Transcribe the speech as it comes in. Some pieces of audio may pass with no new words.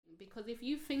because if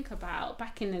you think about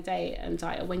back in the day and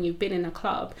when you've been in a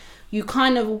club, you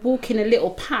kind of walk in a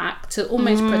little pack to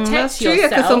almost protect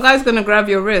yourself. Because some guy's gonna grab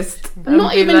your wrist.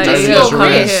 Not even just your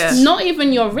wrist. Not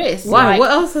even your wrist. Why? What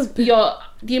else has been?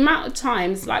 The amount of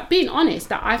times, like, being honest,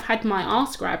 that I've had my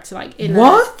ass grabbed, like, in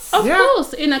what? Of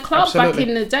course, in a club back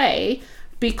in the day.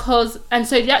 Because, and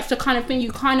so that's the kind of thing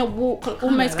you kind of walk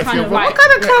almost kind of like... What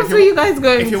kind of clubs are you guys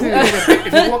going to?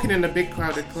 If you're walking in a big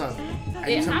crowded club,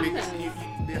 it happens.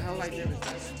 How like that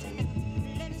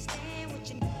is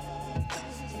that?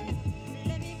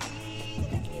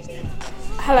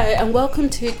 Hello and welcome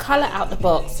to Colour Out the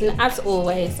Box, and as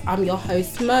always I'm your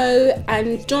host Mo,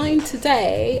 and joined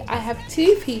today I have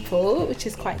two people, which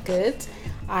is quite good.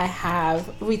 I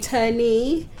have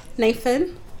returnee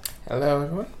Nathan. Hello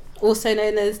everyone. Also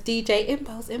known as DJ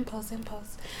Impulse.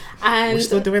 And we're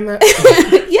still doing that?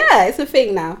 Yeah, it's a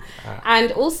thing now.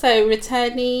 And also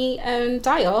returnee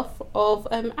Diof of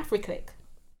AfriClick.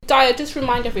 Dio, just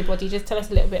remind everybody, just tell us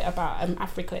a little bit about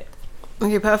AfriClick.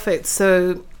 Okay, perfect.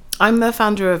 So I'm the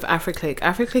founder of AfriClick.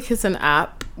 AfriClick is an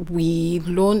app. We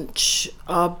launch,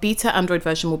 our beta Android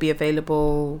version will be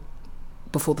available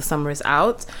before the summer is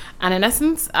out. And in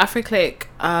essence,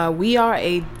 AfriClick, we are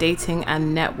a dating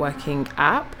and networking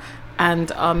app.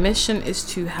 And our mission is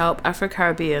to help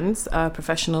Afro-Caribbeans,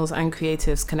 professionals and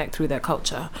creatives connect through their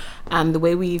culture. And the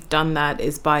way we've done that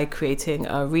is by creating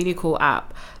a really cool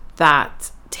app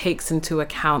that takes into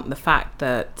account the fact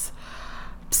that,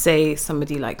 say,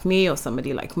 somebody like me or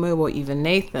somebody like Mo or even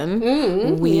Nathan,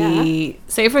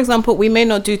 say, for example, we may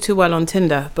not do too well on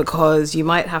Tinder because you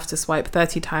might have to swipe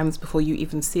 30 times before you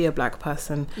even see a black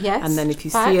person. Yes, and then if you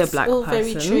see a black person,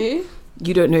 very true.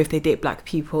 You don't know if they date black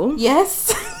people.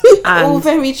 Yes, all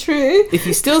very true. If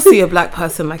you still see a black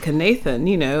person like a Nathan,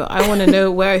 you know, I want to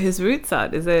know where his roots are.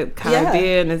 Is it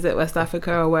Caribbean? Is it West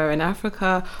Africa, or where in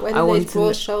Africa? Where do those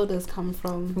broad shoulders come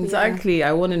from? Exactly. Yeah.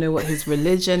 I want to know what his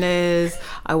religion is.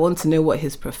 I want to know what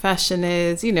his profession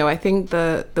is. You know, I think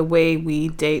the way we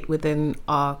date within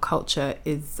our culture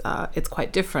is it's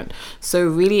quite different. So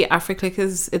really, AfriClick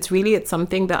it's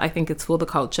something that I think it's for the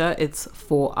culture. It's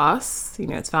for us. You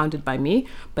know, it's founded by me,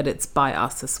 but it's by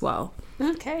us as well.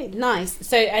 Okay, nice.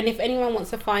 So, and if anyone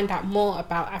wants to find out more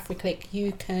about AfriClick,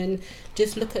 you can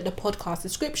just look at the podcast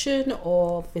description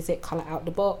or visit Colour Out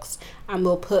the Box, and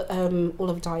we'll put all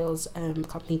of Dial's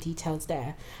company details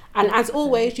there. And as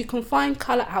always, you can find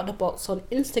Colour Out the Box on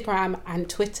Instagram and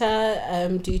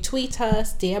Twitter. Do tweet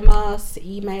us, DM us,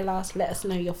 email us, let us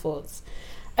know your thoughts.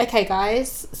 Okay,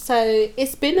 guys, so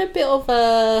it's been a bit of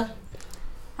a,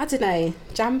 I don't know,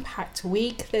 jam-packed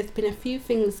week. There's been a few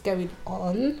things going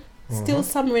on. Still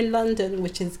summer in London,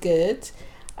 which is good.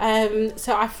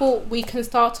 So I thought we can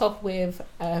start off with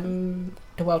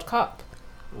the World Cup.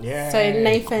 Yeah. So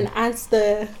Nathan, as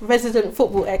the resident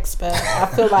football expert, I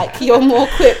feel like you're more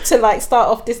equipped to like start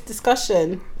off this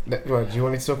discussion. Well, do you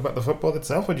want me to talk about the football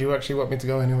itself, or do you actually want me to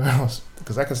go anywhere else?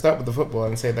 Because I can start with the football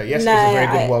and say that yes, it was a very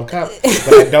good World Cup,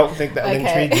 but I don't think that'll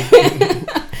intrigue you.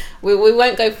 We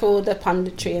won't go for the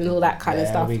punditry and all that kind of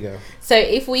stuff. There we go. So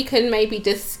if we can maybe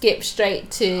just skip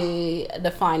straight to the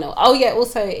final. Oh yeah,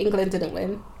 also England didn't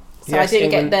win. So yes, I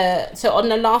didn't get so on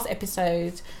the last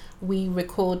episode we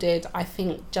recorded, I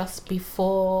think just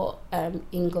before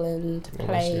England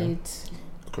played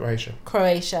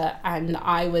Croatia, and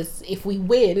if we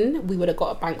win, we would have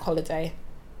got a bank holiday.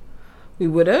 We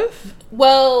would have?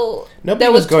 Well, nobody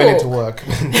was going into work.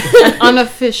 An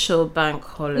unofficial bank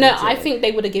holiday. No, I think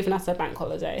they would have given us a bank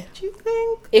holiday. Do you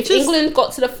think? If England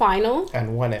got to the final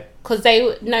and won it, because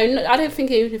no, I don't think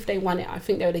even if they won it, I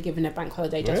think they would have given a bank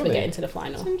holiday just for getting to the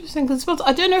final. That's interesting, because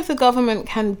I don't know if the government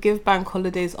can give bank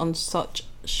holidays on such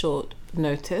short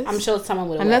notice. I'm sure someone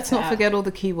would have. And let's not forget all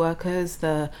the key workers,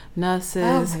 the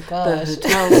nurses, the gosh.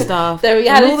 hotel staff, the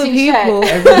reality and all the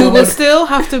people who will still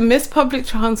have to miss public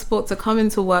transport to come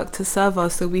into work to serve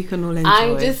us so we can all enjoy.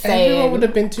 I'm just saying, everyone would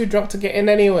have been too drunk to get in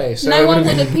anyway. So no one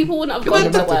would have. People wouldn't have gone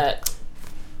to work.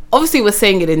 Obviously, we're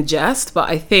saying it in jest, but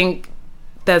I think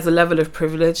there's a level of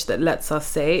privilege that lets us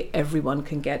say everyone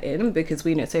can get in, because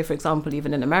we know, say for example,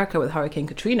 even in America with Hurricane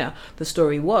Katrina, the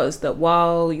story was that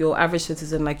while your average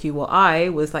citizen like you or I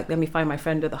was like, let me find my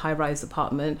friend at the high-rise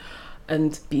apartment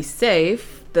and be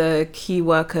safe, the key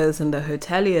workers and the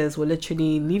hoteliers were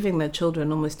literally leaving their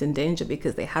children almost in danger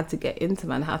because they had to get into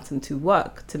Manhattan to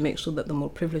work to make sure that the more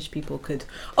privileged people could.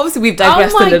 Obviously, we've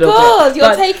digressed a little bit. Oh my God,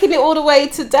 you're taking it all the way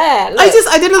to there. Look,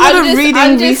 I did a lot of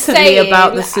reading recently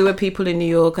about the sewer people in New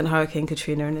York and Hurricane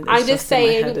Katrina, and I'm just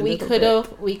saying we could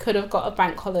have got a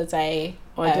bank holiday.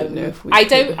 I don't know if we. I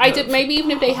don't. Maybe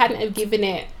even if they hadn't have given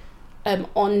it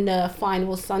on the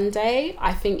final Sunday,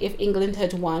 I think if England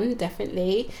had won,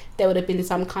 definitely there would have been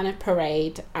some kind of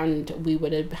parade, and we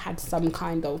would have had some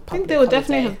kind of public I think there would holiday.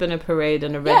 definitely have been a parade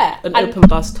and an open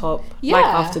bus top, yeah, like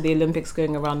after the Olympics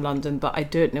going around London, but I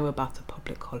don't know about a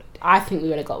public holiday. I think we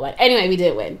would have got one. Anyway, we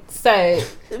didn't win. So,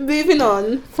 moving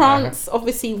on, France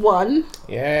obviously won.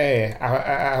 Yay!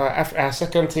 Our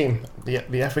second team,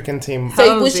 the African team.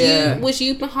 So was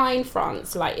you behind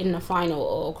France, like in the final,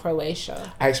 or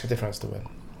Croatia? I expected France to win.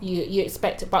 You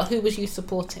expected, but who was you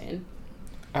supporting?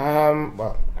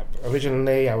 Well,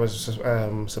 originally I was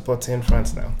supporting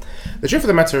France. Now, the truth of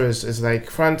the matter is like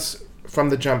France from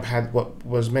the jump had what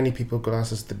was many people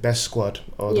classed as the best squad,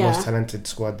 or the most talented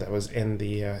squad that was in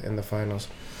the finals.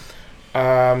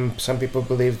 Some people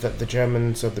believe that the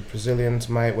Germans or the Brazilians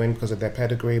might win because of their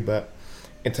pedigree, but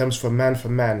in terms for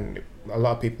man, a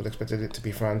lot of people expected it to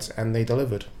be France, and they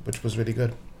delivered, which was really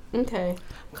good. Okay.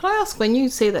 Can I ask, when you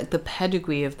say like the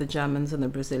pedigree of the Germans and the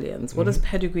Brazilians, what does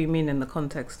pedigree mean in the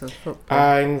context of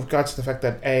football? In regards to the fact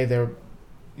that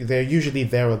they're usually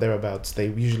there or thereabouts. They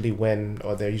usually win,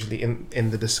 or they're usually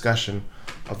in the discussion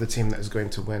of the team that is going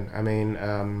to win. I mean,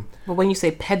 but when you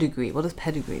say pedigree, what does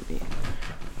pedigree mean?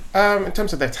 In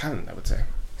terms of their talent, I would say.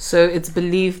 So it's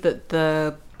believed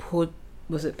that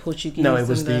was it Portuguese? No, it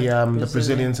was the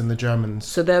Brazilians and the Germans.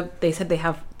 So they said they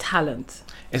have talent.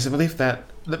 It's a belief that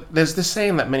there's this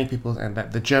saying that many people, and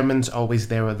that the Germans are always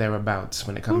there or thereabouts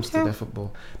when it comes to their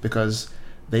football, because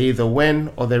they either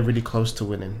win or they're really close to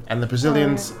winning. And the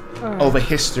Brazilians, over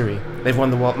history, they've won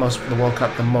the World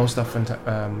Cup the most often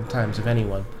times of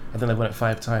anyone. I think they've won it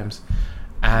 5 times,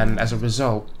 and as a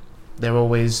result, they're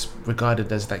always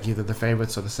regarded as like either the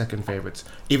favourites or the second favourites.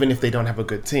 Even if they don't have a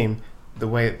good team, the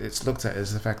way it's looked at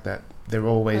is the fact that they're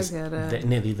always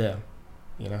nearly there.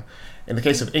 You know, in the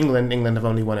case of England have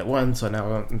only won it once, so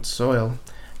now on soil.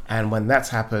 And when that's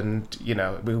happened, you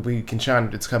know, we can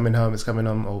chant, it's coming home,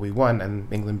 or we won,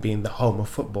 and England being the home of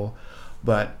football.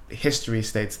 But history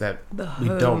states that we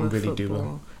don't really do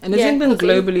well. And is England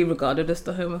globally regarded as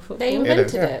the home of football? They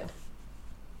invented it.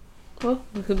 Well,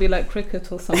 it could be like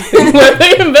cricket or something. Where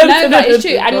they invented no, but it's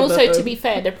true. And also, to be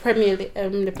fair, the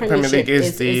Premiership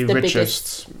is the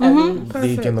richest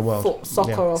league in the world.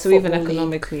 Soccer or so even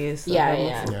economically is the home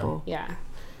of football. Yeah.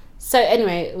 So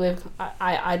anyway,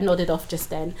 I nodded off just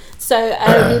then.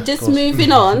 So just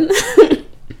moving on.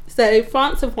 So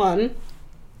France have won.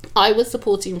 I was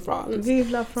supporting France.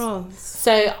 Vive la France.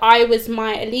 So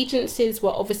my allegiances were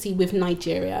obviously with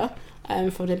Nigeria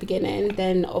from the beginning.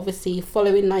 Then obviously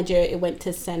following Nigeria, it went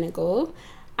to Senegal.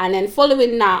 And then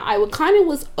following that, I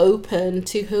was open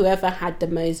to whoever had the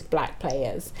most black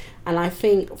players. And I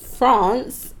think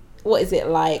France, what is it,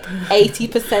 like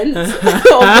 80% of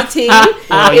the team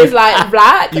is like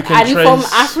black, and from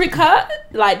Africa,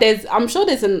 like I'm sure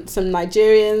there's some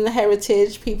Nigerian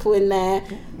heritage people in there,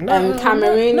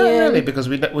 Cameroonian. Not really, because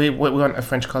we weren't a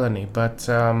French colony, but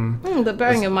but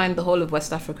bearing in mind the whole of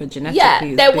West Africa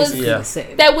genetically, the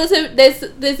same.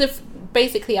 There's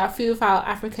basically a few of our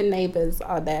African neighbours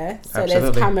are there. So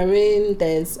Absolutely. There's Cameroon,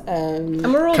 there's and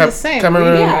we're all the same.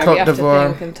 Cameroon, Cote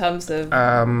d'Ivoire, in terms of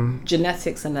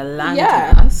genetics and the land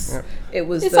mass. Yeah. It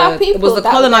was the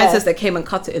colonizers that came and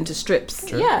cut it into strips.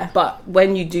 True. Yeah. But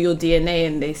when you do your DNA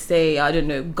and they say, I don't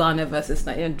know, Ghana versus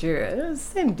Nigeria, it's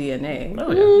the same DNA.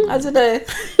 Oh yeah. I don't know.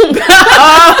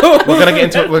 We're gonna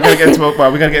get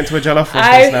into a jollof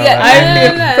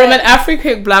now. From an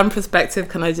African blend perspective,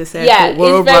 can I just say,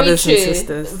 we're all brothers and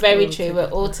sisters. Very true. We're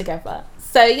all together.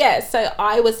 So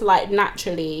I was like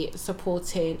naturally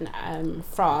supporting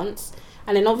France,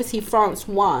 and then obviously France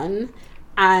won,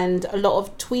 and a lot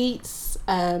of tweets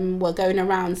were going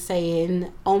around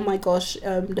saying, "Oh my gosh,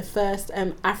 the first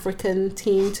African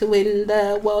team to win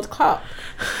the World Cup,"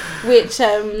 which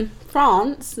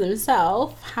France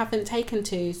themselves haven't taken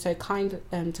to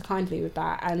kindly with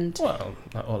that. And well,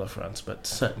 not all of France, but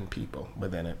certain people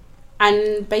within it.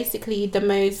 And basically, the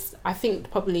most, I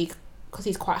think, probably because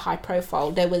he's quite high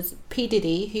profile, there was P.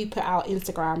 Diddy who put out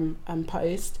Instagram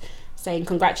post saying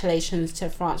congratulations to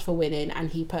France for winning,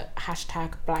 and he put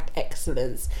 #Black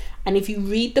Excellence. And if you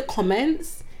read the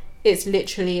comments, it's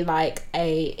literally like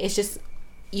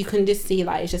you can just see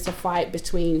like it's just a fight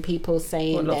between people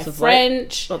saying they're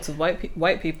French. Lots of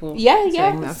white people.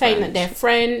 Saying that they're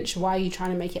French. Why are you trying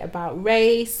to make it about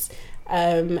race?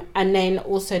 And then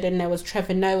there was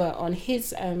Trevor Noah on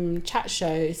his chat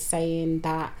show saying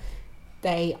that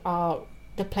the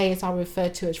players are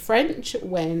referred to as French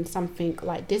when something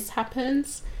like this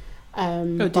happens.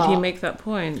 Did he make that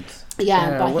point?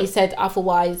 Yeah, but he said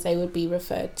otherwise they would be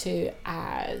referred to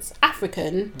as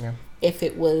African. Yeah. if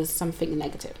it was something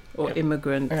negative. Or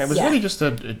immigrants. It was really just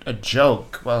a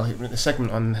joke. Well, a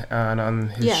segment on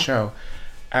his show,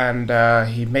 and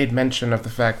he made mention of the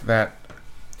fact that,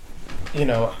 you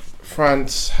know,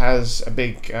 France has a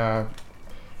big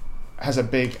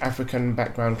African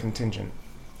background contingent,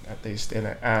 at least in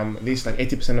it. At least like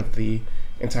 80% of the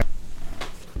entire.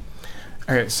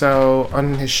 Alright, so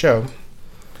on his show,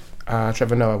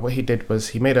 Trevor Noah, what he did was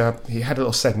he had a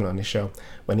little segment on his show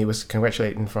when he was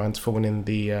congratulating France for winning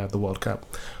the World Cup.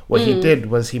 What he did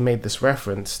was he made this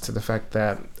reference to the fact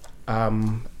that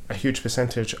a huge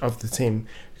percentage of the team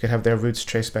could have their roots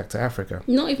traced back to Africa.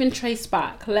 Not even traced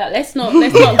back. Let's not go.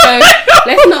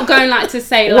 Let's not go like to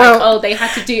say like, they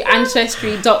had to do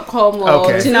ancestry.com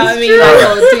or do you know what I mean?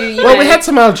 Like, or we had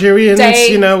some Algerians.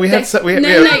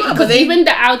 Because even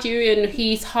the Algerian,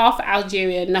 he's half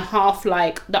Algerian, half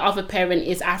like the other parent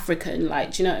is African.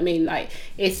 Like, do you know what I mean? Like,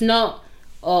 it's not.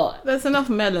 There's enough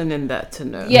melon in that to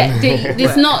know. Yeah,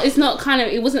 it's not kind of,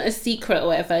 it wasn't a secret or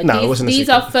whatever. No, it wasn't a secret. These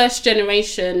are first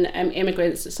generation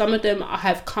immigrants. Some of them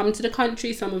have come to the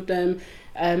country, some of them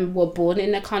were born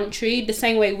in the country, the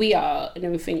same way we are and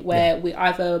everything, where we're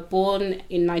either born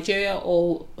in Nigeria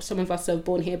or some of us are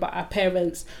born here, but our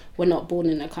parents were not born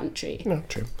in the country. No,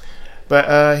 true.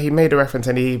 But he made a reference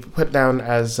and he put down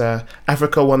as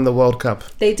Africa won the World Cup.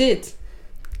 They did.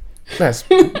 Yes.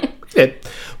 Did,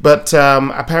 but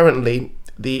apparently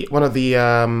it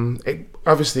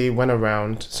obviously went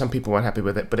around. Some people weren't happy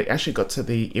with it, but it actually got to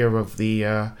the ear of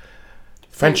the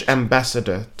French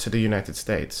ambassador to the United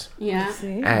States. Yeah,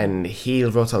 and he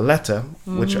wrote a letter,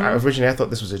 which originally I thought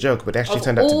this was a joke, but it actually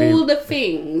turned out to be all the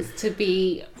things to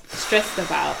be stressed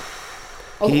about.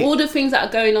 All the things that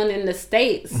are going on in the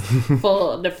States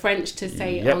for the French to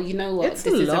say, oh, you know what, this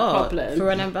is a problem for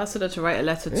an ambassador to write a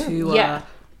letter to.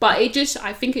 But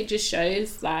I think it just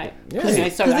shows, like, because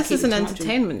this is an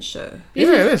entertainment show.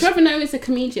 Trevor Noah is a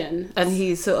comedian, and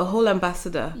he's a whole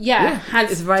ambassador.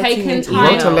 Has taken time.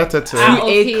 He wrote a letter to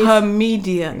a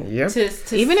comedian.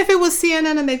 Even if it was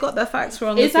CNN and they got their facts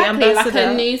wrong, exactly, like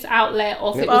a news outlet,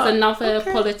 or if it was another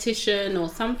politician or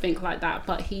something like that.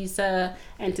 But he's a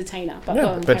entertainer.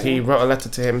 But he wrote a letter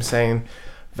to him saying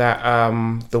that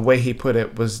the way he put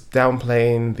it was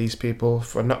downplaying these people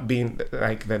for not being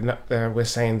like we're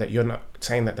saying that you're not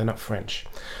saying that they're not French,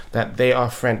 that they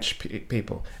are French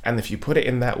people, and if you put it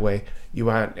in that way, you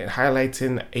are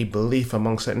highlighting a belief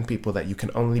among certain people that you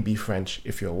can only be French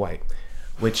if you're white,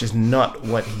 which is not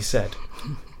what he said.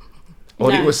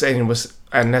 All he was saying was,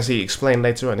 and as he explained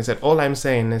later on, he said, all I'm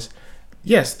saying is,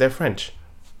 yes, they're French,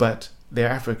 but they're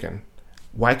African.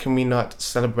 Why can we not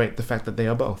celebrate the fact that they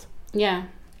are both? Yeah.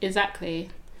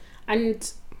 Exactly.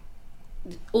 And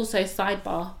also,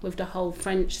 sidebar with the whole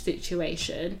French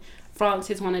situation,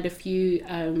 France is one of the few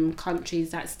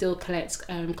countries that still collects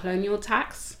colonial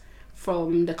tax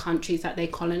from the countries that they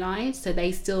colonized. So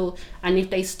they still, and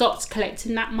if they stopped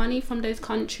collecting that money from those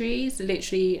countries,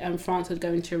 literally France would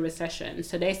go into a recession.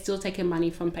 So they're still taking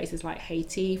money from places like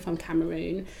Haiti, from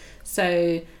Cameroon.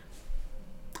 So,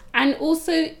 and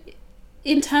also,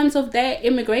 in terms of their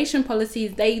immigration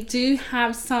policies, they do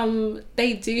have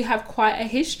quite a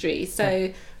history.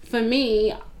 So for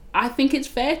me, I think it's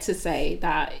fair to say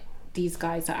that these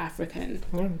guys are African.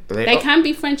 They can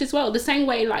be French as well. The same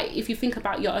way, like, if you think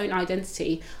about your own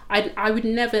identity, I would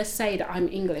never say that I'm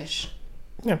English.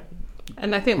 Yeah.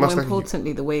 And I think more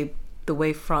importantly, the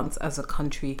way France as a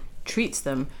country treats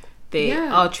them, they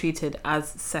are treated as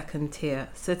second-tier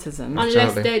citizens.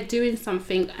 Unless they're doing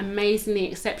something amazingly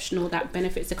exceptional that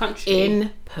benefits the country.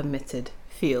 In permitted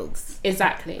fields.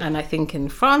 Exactly. And I think in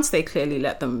France, they clearly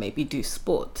let them maybe do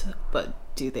sport. But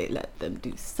do they let them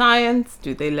do science?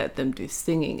 Do they let them do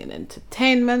singing and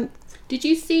entertainment? Did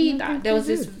you see that? There was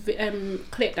this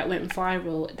clip that went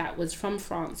viral that was from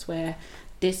France where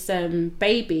this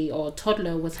baby or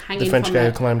toddler was hanging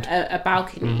from a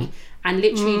balcony. And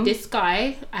literally this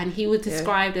guy, and he was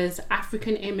described as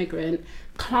African immigrant,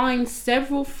 climbed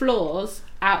several floors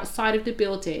outside of the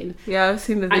building. Yeah, I've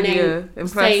seen the video. And then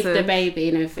saved the baby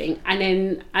and everything. And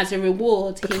then as a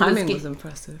reward, the climbing was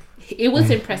impressive. It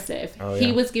was impressive.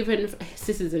 He was given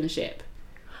citizenship.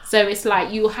 So it's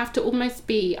like you have to almost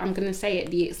be, I'm going to say it,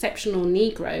 the exceptional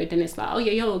Negro. Then it's like, oh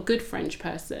yeah, you're a good French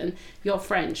person. You're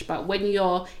French. But when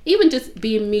you're even just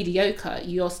being mediocre,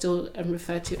 you're still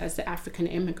referred to as the African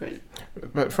immigrant.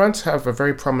 But France have a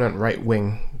very prominent right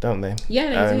wing, don't they?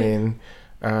 Yeah, they do.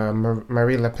 I mean,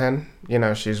 Marie Le Pen, you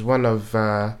know, she's one of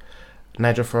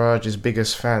Nigel Farage's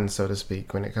biggest fans, so to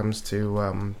speak, when it comes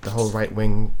to the whole right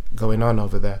wing going on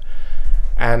over there.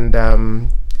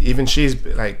 And even she's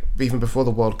like, even before the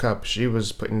World Cup, she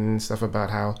was putting in stuff about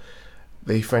how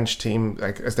the French team,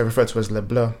 like as they refer to as Les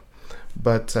Bleus,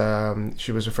 but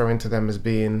she was referring to them as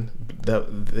being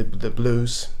the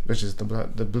blues, which is the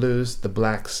blues, the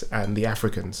blacks, and the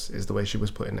Africans is the way she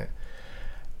was putting it.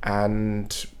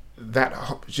 And that,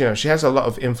 you know, she has a lot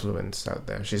of influence out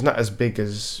there. She's not as big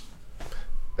as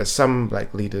some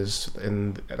like leaders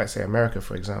in, let's say, America,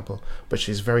 for example, but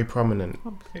she's very prominent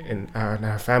and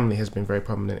her family has been very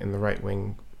prominent in the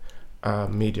right-wing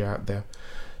media out there.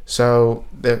 So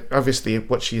obviously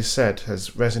what she has said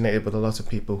has resonated with a lot of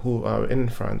people who are in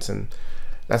France, and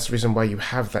that's the reason why you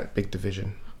have that big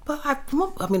division. But I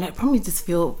probably just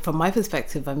feel, from my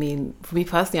perspective, I mean, for me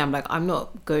personally, I'm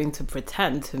not going to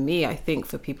pretend. To me, I think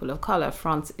for people of colour,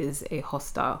 France is a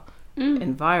hostile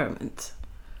environment,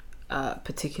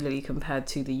 particularly compared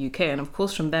to the UK. And of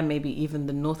course, from them, maybe even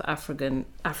the North African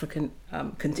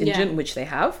contingent, which they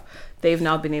have, they've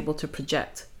now been able to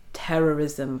project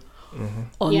terrorism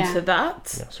onto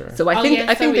that. Yeah, so I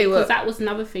think they were, because that was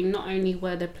another thing. Not only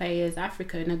were the players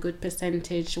African, a good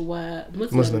percentage were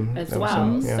Muslim as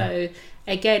well. So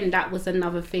again, that was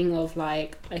another thing of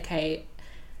like, okay,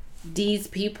 these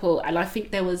people. And I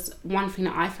think there was one thing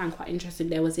that I found quite interesting.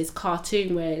 There was this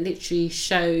cartoon where it literally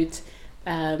showed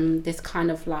this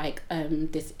kind of like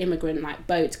this immigrant like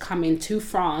boat coming to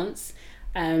France,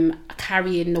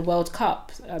 carrying the World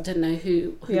Cup. I don't know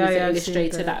who was the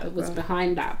illustrator that was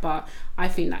behind that, but I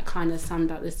think that kind of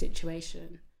summed up the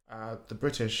situation. The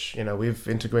British, you know, we've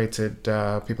integrated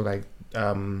people like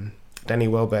Danny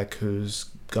Welbeck, who's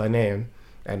Ghanaian,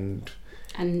 and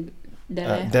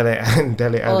Dele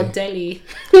Alli,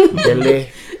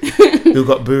 who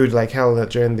got booed like hell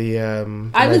during the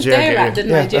I was there at the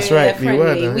Nigeria that's right.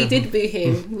 friendly. We did boo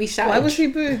him. We shouted. Why was he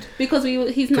booed? Because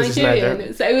he's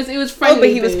Nigerian. So it was friendly. Oh, but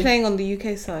he was playing on the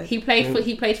UK side. He played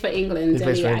for England,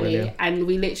 Dele Alli, and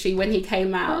we literally, when he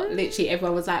came out, literally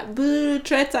everyone was like, "Boo,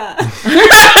 traitor!"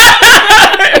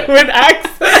 With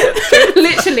accent.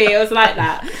 Literally, it was like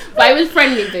that. But it was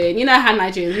friendly booing. You know how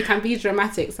Nigerians, we can be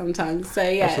dramatic sometimes. So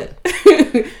yeah.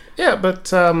 Yeah, but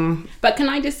can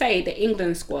I just say the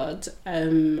England squad?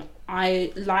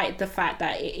 I like the fact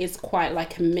that it is quite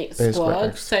like a mixed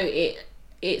squad. So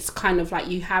it's kind of like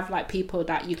you have like people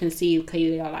that you can see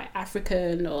clearly are like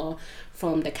African or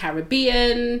from the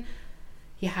Caribbean.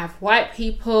 You have white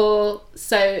people.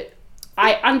 So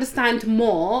I understand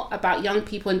more about young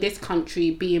people in this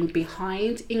country being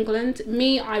behind England.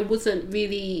 Me, I wasn't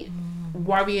really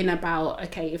worrying about,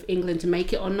 okay, if England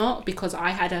make it or not, because I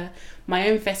had my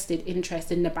own vested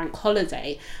interest in the bank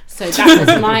holiday. So that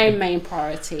was my main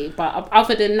priority. But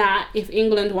other than that, if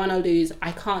England won or lose,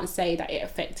 I can't say that it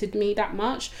affected me that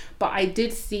much. But I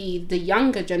did see the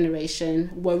younger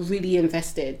generation were really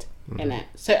invested in it.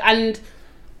 So, and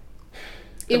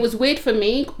it was weird for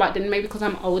me, but then maybe because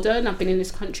I'm older and I've been in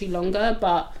this country longer,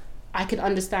 but I can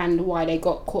understand why they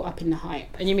got caught up in the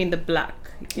hype. And you mean the black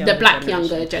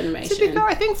younger generation? To be fair,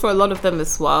 I think for a lot of them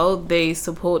as well, they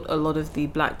support a lot of the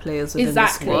black players within the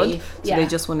squad. So they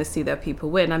just want to see their people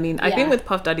win. I mean, I think with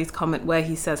Puff Daddy's comment where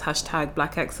he says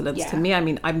 #Black Excellence, to me, I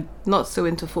mean, I'm not so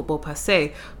into football per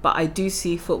se, but I do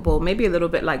see football maybe a little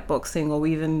bit like boxing or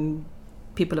even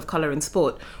people of colour in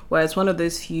sport, where it's one of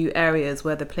those few areas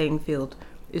where the playing field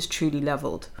is truly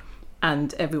leveled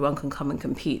and everyone can come and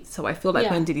compete. So I feel like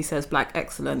when Diddy says black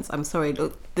excellence, I'm sorry,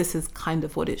 look, this is kind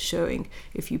of what it's showing.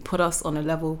 If you put us on a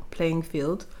level playing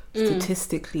field,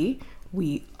 statistically,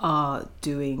 we are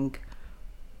doing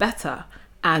better.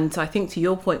 And I think to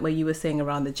your point where you were saying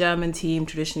around the German team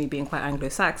traditionally being quite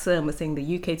Anglo-Saxon, we're saying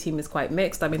the UK team is quite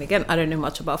mixed. I mean, again, I don't know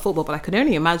much about football, but I can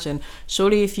only imagine,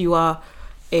 surely if you are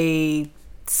a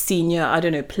senior, I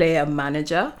don't know, player,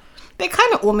 manager, they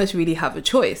kind of almost really have a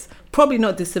choice. Probably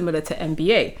not dissimilar to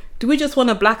NBA. Do we just want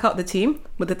to black out the team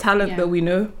with the talent that we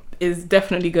know is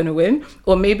definitely going to win?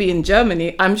 Or maybe in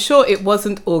Germany, I'm sure it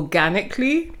wasn't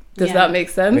organically. Does that make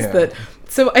sense? Yeah. But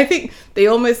so I think they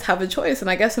almost have a choice. And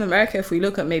I guess in America, if we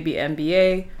look at maybe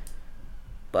NBA,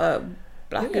 but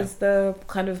black is the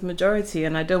kind of majority.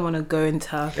 And I don't want to go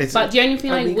into... But the only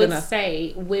thing I would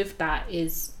say with that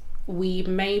is we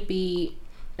maybe...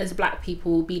 as black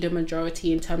people will be the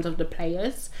majority in terms of the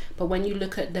players, but when you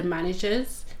look at the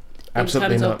managers in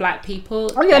terms of black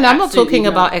people, I'm not talking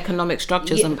about economic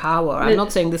structures and power. I'm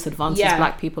not saying this advances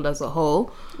black people as a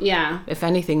whole. If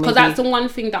anything, because that's the one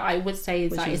thing that I would say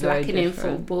is that is lacking in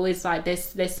football, is like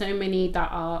there's so many that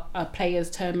are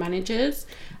players turned managers,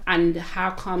 and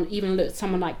how come even look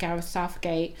someone like Gareth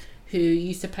Southgate, who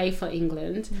used to play for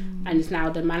England and is now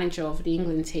the manager of the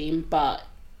England team, but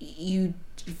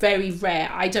very rare.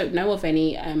 I don't know of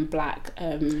any black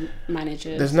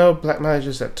managers. There's no black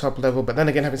managers at top level. But then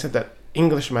again, having said that,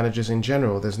 English managers in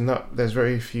general, there's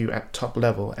very few at top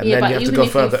level, and Yeah, then but you have to even go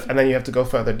if further, and then you have to go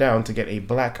further down to get a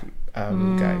black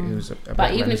guy who's a black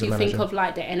But even if manager. you think of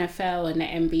like the NFL and the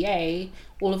NBA,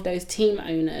 all of those team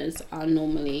owners are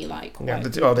normally like white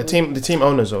people. the team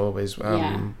owners are always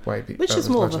white people, Which is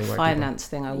more of a largely white finance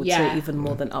thing, I would say, even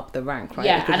more than up the rank, right?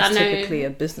 Yeah, because and it's I know- typically a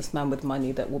businessman with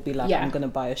money that will be like, Yeah. I'm going to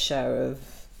buy a share of.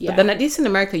 Yeah. But then at least in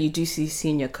America, you do see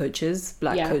senior coaches,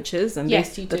 black coaches, and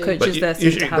Yes, the you do. people. coaches there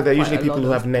seem to have But they're quite usually a people lot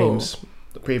who of have names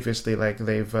previously, like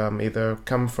they've either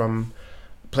come from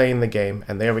playing the game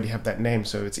and they already have that name,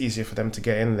 so it's easier for them to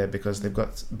get in there because they've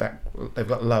got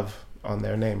love on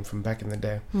their name from back in the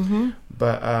day.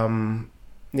 But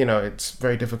it's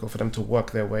very difficult for them to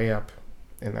work their way up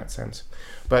in that sense.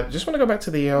 But just want to go back to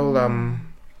the old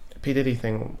P Diddy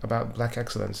thing about black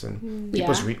excellence and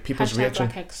people's Hashtag reaction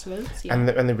Black excellence, yeah. and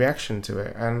the reaction to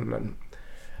it. And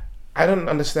I don't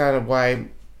understand why,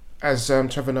 as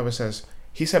Trevor Noah says,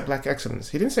 he said black excellence.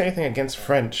 He didn't say anything against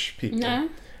French people. No.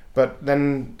 But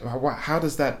then how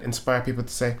does that inspire people to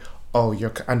say, oh,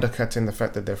 you're undercutting the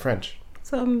fact that they're French?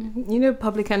 So,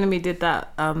 Public Enemy did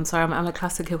that. Sorry, I'm a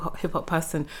classic hip hop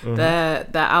person. Their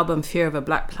album Fear of a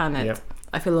Black Planet. Yep.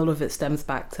 I feel a lot of it stems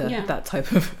back to that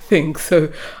type of thing.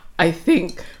 So I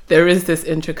think there is this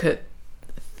intricate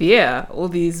fear. All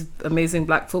these amazing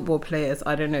black football players,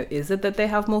 I don't know, is it that they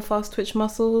have more fast twitch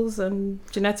muscles and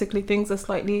genetically things are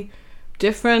slightly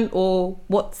different, or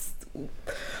what's...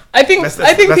 I think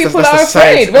people are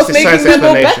afraid. What's making them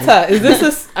more better? Is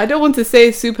this I don't want to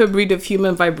say super breed of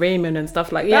human vibranium and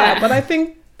stuff like that, but I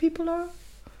think people are...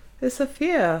 It's a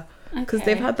fear. Because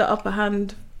they've had the upper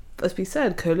hand, as we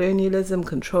said, colonialism,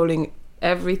 controlling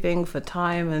everything for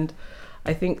time. And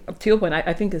I think, to your point,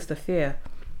 I think it's the fear.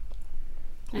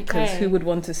 Because who would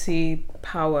want to see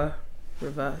power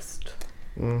reversed?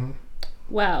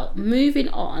 Well, moving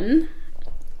on.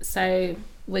 So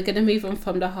we're going to move on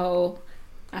from the whole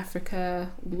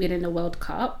Africa winning the World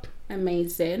Cup.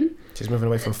 Amazing. She's moving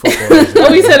away from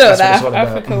football. We said that.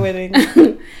 Africa winning.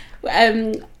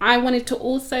 I wanted to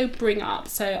also bring up,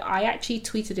 so I actually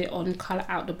tweeted it on Colour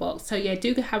Out the Box. So yeah,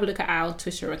 do have a look at our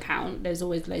Twitter account. There's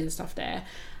always loads of stuff there.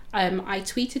 I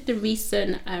tweeted the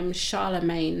recent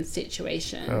Charlemagne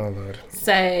situation. Oh Lord.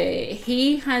 So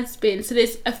he has been, so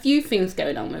there's a few things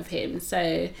going on with him.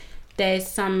 So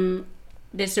there's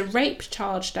a rape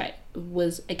charge that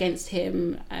was against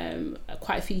him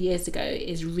quite a few years ago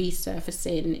is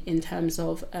resurfacing in terms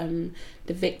of the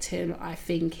victim, I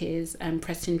think, is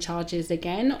pressing charges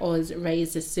again or has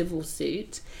raised a civil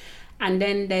suit. And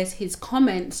then there's his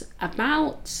comments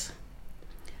about,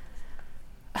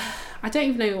 I don't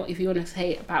even know if you want to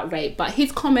say about rape, but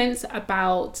his comments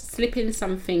about slipping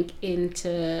something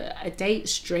into a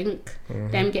date's drink,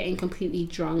 them getting completely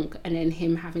drunk, and then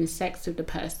him having sex with the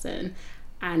person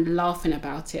and laughing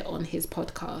about it on his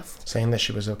podcast. Saying that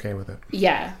she was okay with it.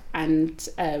 Yeah, and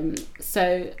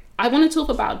so I want to talk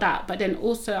about that, but then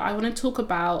also I want to talk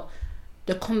about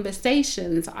the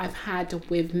conversations I've had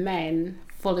with men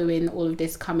following all of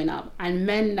this coming up, and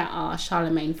men that are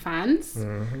Charlemagne fans,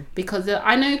 because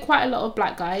I know quite a lot of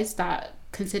black guys that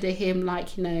consider him like,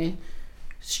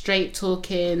 straight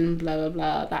talking, blah blah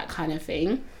blah, that kind of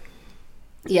thing.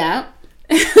 Yeah.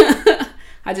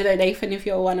 I don't know, Nathan, if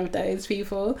you're one of those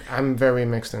people. I'm very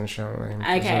mixed in Charlemagne.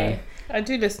 Okay. I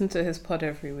do listen to his pod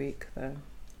every week, though.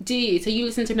 Do you? So you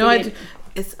listen to... No, I do.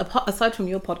 It's aside from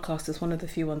your podcast, it's one of the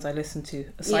few ones I listen to,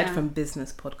 aside from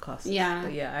business podcasts. Yeah.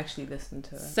 But yeah, I actually listen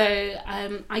to it. So,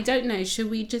 I don't know, should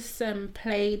we just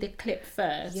play the clip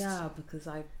first? Yeah, because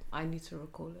I need to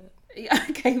recall it.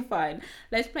 Okay, fine.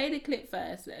 Let's play the clip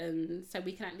first, so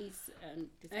we can at least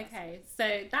discuss. Okay,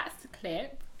 so that's the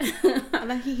clip.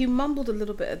 And he mumbled a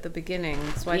little bit at the beginning,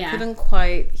 so I couldn't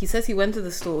quite... He says he went to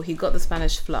the store, he got the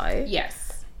Spanish fly.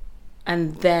 Yes.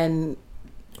 And then...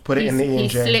 Put it in the E&J. He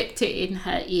slipped it in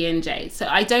her E&J. So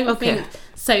I don't think...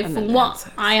 So from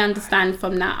what I understand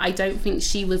from that, I don't think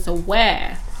she was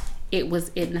aware it was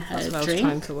in her drink. That's what I was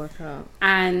trying to work out.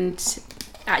 And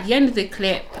at the end of the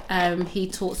clip, he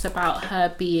talks about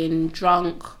her being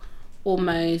drunk,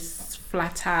 almost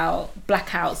blackout,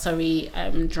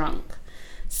 drunk.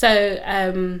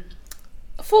 So,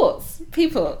 thoughts,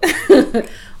 people,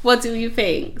 what do you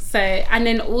think? So, and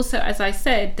then also, as I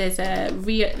said, there's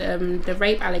the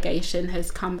rape allegation has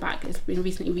come back. It's been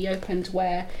recently reopened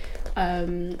where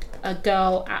a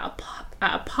girl at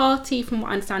a party, from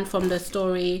what I understand from the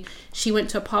story, she went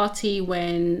to a party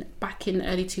back in the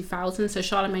early 2000s. So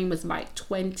Charlemagne was like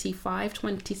 25,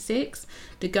 26.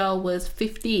 The girl was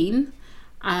 15.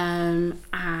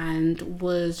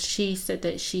 She said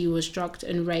that she was drugged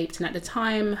and raped, and at the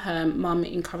time her mum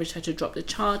encouraged her to drop the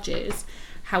charges.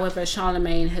 However,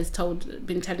 Charlemagne has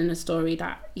been telling a story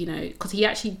that, you know, because he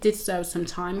actually did serve some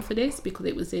time for this because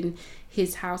it was in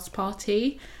his house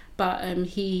party, but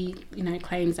he, you know,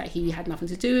 claims that he had nothing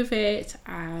to do with it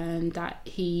and that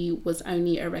he was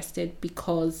only arrested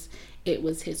because it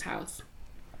was his house.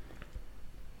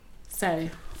 So,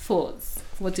 thoughts?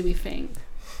 What do we think?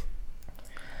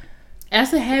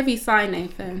 That's a heavy sign,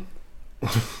 Nathan.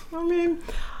 I mean,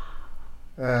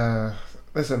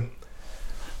 listen,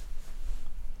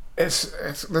 it's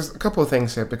there's a couple of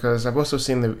things here because I've also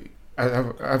seen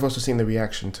the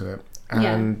reaction to it,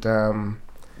 and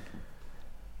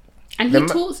and he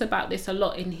talks about this a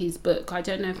lot in his book. I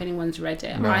don't know if anyone's read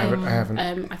it. No, I haven't.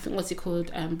 I think what's it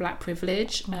called? Black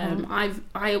Privilege. I've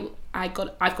got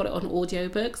it on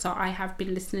audiobook, so I have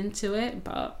been listening to it,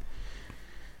 but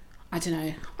I don't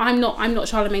know. I'm not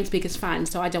Charlemagne's biggest fan,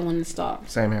 so I don't want to start.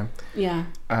 Same here. Yeah.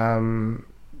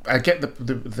 I get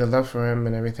the love for him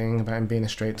and everything about him being a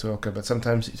straight talker, but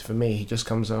sometimes for me he just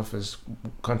comes off as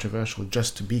controversial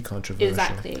just to be controversial.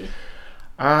 Exactly.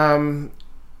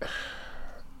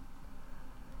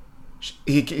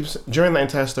 He keeps, during that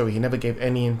entire story, he never gave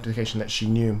any indication that she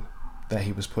knew that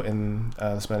he was putting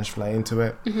the Spanish fly into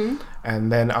it. Mm-hmm.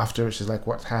 And then after she's like,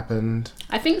 what happened?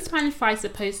 I think Spanish fly is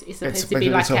supposed to be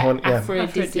like an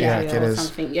aphrodisiac or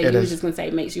something. Yeah, you were just going to say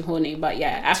it makes you horny, but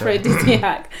yeah,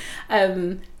 aphrodisiac.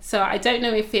 So I don't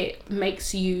know if it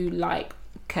makes you like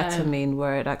ketamine,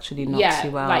 where it actually knocks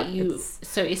you out. Like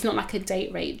so it's not like a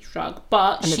date rape drug,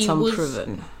 but and it's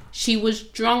unproven. She was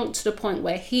drunk to the point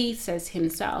where he says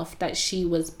himself that she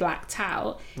was blacked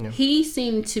out. Yeah. He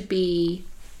seemed to be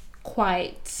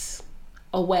quite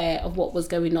aware of what was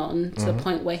going on to the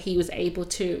point where he was able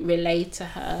to relay to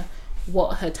her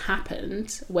what had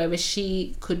happened, whereas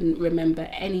she couldn't remember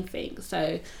anything. So,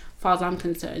 as far as I'm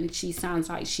concerned, she sounds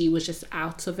like she was just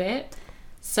out of it.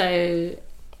 So,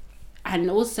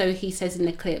 and also he says in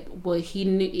the clip, well, he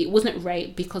knew it wasn't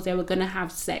rape because they were going to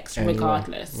have sex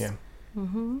regardless. Yeah.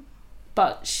 Mm-hmm.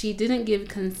 But she didn't give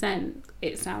consent,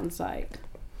 it sounds like.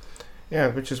 Yeah,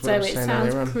 which is what I was saying earlier on. So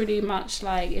it sounds pretty much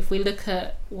like, if we look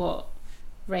at what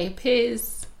rape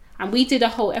is, and we did a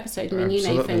whole episode, me and you,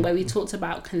 Nathan, where we talked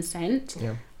about consent.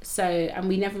 Yeah. So, and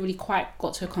we never really quite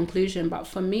got to a conclusion. But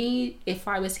for me, if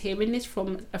I was hearing this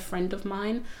from a friend of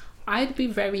mine, I'd be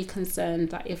very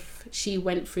concerned that if she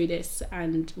went through this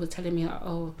and was telling me, like,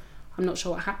 oh, I'm not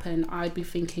sure what happened, I'd be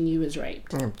thinking you was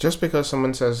raped. Yeah, just because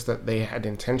someone says that they had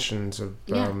intentions of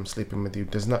sleeping with you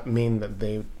does not mean that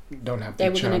they don't have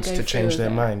the chance to change their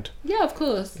mind. Yeah, of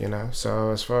course. You know,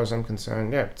 so as far as I'm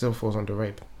concerned, yeah, it still falls under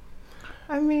rape.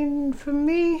 I mean, for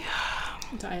me...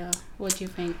 Daya, what do you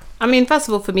think? I mean, first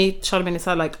of all, for me, Charlemagne is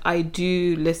like, I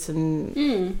do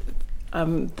listen...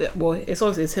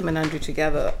 it's him and Andrew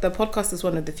together. The podcast is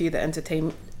one of the few that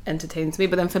entertains me,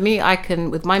 but then for me, I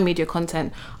can, with my media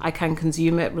content, I can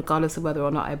consume it regardless of whether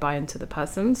or not I buy into the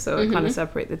person, so I kind of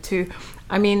separate the two.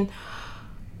 I mean,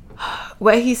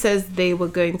 where he says they were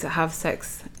going to have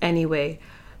sex anyway,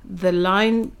 what's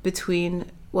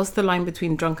the line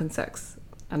between drunken sex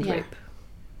and rape?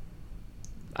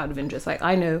 Out of interest, like,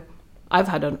 I know I've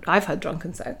had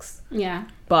drunken sex,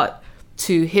 but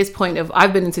to his point of,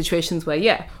 I've been in situations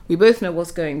where, we both know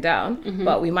what's going down,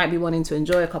 but we might be wanting to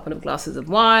enjoy a couple of glasses of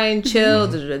wine, chill,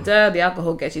 the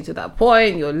alcohol gets you to that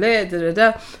point, you're lit,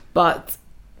 but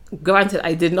granted,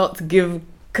 I did not give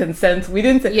consent. We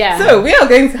didn't say, so we are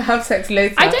going to have sex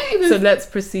later. So let's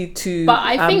proceed to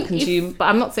consume. But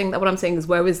I'm not saying that. What I'm saying is,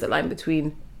 where is the line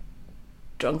between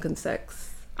drunken sex?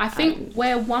 I think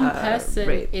where one person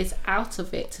is out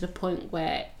of it to the point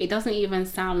where it doesn't even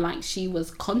sound like she was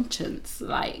conscious,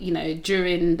 like, you know,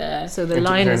 during the... So the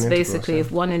line is basically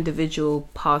if one individual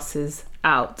passes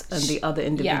out and the other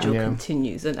individual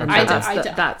continues. And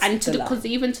because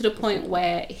even to the point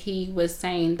where he was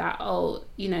saying that, oh,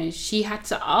 you know, she had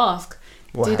to ask,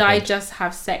 I just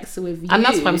have sex with you? And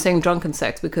that's why I'm saying drunken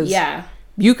sex, because...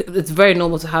 it's very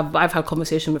normal to have. I've had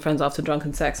conversation with friends after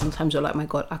drunken sex. Sometimes you're like, my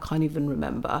God, I can't even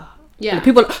remember. Yeah. Like,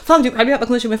 people, have you had a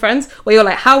conversation with friends where you're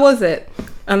like, how was it?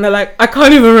 And they're like, I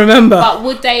can't even remember. But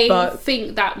would they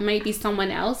think that maybe someone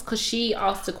else? Because she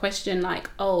asked a question like,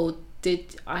 oh,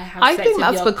 did I have sex with your cousin? I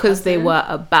think that's because they were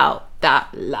about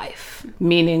that life.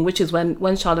 Meaning, which is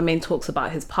when Charlemagne talks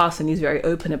about his past and he's very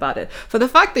open about it. For the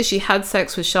fact that she had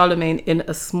sex with Charlemagne in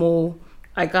a small,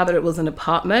 I gather it was an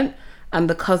apartment, and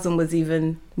the cousin was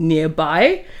even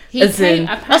nearby. That's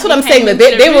what I'm saying, that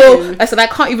they were, I said, I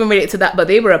can't even relate to that, but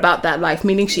they were about that life,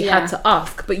 meaning she had to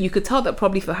ask. But you could tell that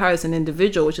probably for her as an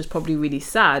individual, which is probably really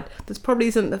sad, this probably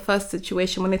isn't the first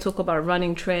situation when they talk about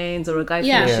running trains or a guy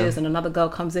finishes and another girl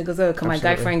comes in, goes, oh, can my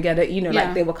guy friend get it? You know,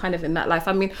 like they were kind of in that life.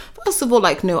 I mean, first of all,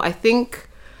 like, no, I think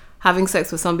having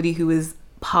sex with somebody who is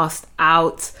passed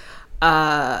out,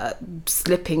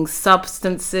 slipping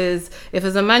substances, if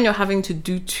as a man you're having to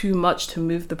do too much to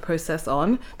move the process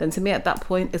on, then to me at that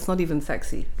point it's not even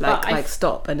sexy. Like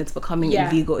stop. And it's becoming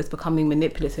illegal, it's becoming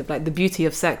manipulative. Like, the beauty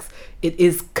of sex, it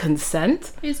is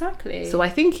consent. Exactly. So I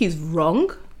think he's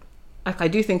wrong. Like, I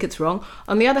do think it's wrong.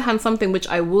 On the other hand, something which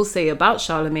I will say about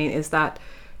Charlemagne is that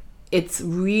it's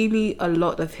really a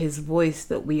lot of his voice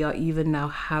that we are even now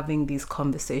having these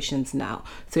conversations now.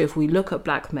 So if we look at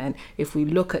black men, if we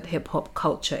look at hip hop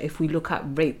culture, if we look at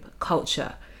rape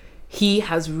culture, he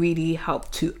has really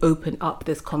helped to open up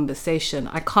this conversation.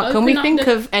 Can we think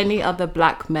of any other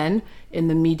black men in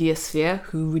the media sphere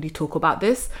who really talk about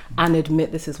this and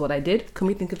admit this is what I did? Can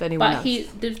we think of anyone else?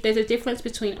 But there's a difference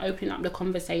between opening up the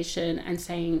conversation and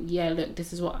saying, yeah, look,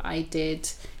 this is what I did.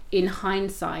 In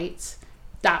hindsight,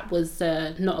 that was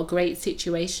not a great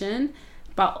situation,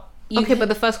 but but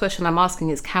the first question I'm asking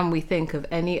is, can we think of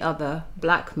any other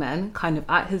black men kind of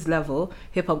at his level,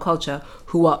 hip-hop culture,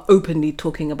 who are openly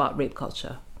talking about rape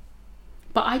culture?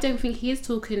 But I don't think he is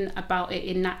talking about it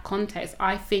in that context.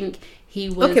 I think he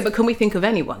was... Okay, but can we think of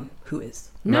anyone who is?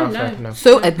 No.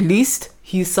 So at least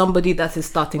he's somebody that is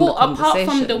starting the conversation.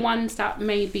 Apart from the ones that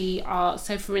maybe are...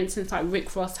 So, for instance, like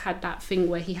Rick Ross had that thing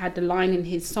where he had the line in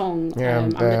his song, I'm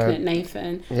looking at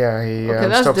Nathan. Yeah, he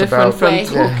that's different from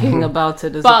talking about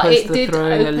it as opposed to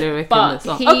throwing a lyric in the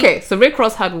song. So Rick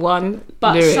Ross had one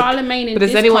lyric. Charlemagne in but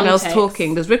is anyone else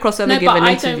talking? Does Rick Ross ever give an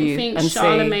interview and say... No, but I don't think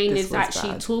Charlemagne is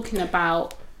actually talking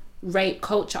about rape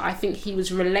culture. I think he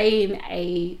was relaying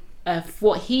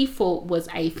what he thought was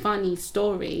a funny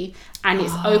story, and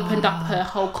it's opened up her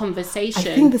whole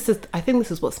conversation. I think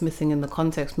this is what's missing in the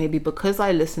context. Maybe because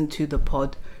I listen to the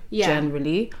pod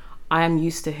generally, I am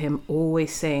used to him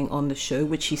always saying on the show,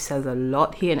 which he says a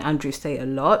lot, he and Andrew say a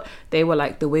lot, they were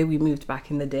like, the way we moved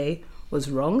back in the day was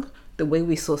wrong. The way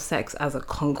we saw sex as a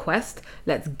conquest,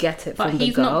 let's get it from the girl. But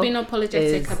he's not been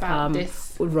apologetic about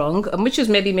this. Wrong, and which is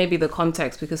maybe the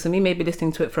context, because for me, maybe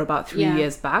listening to it for about 3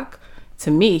 years back, to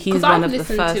me, he's one of the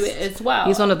first. To it as well.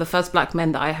 He's one of the first black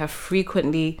men that I have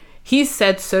frequently. He's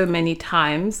said so many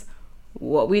times,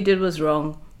 what we did was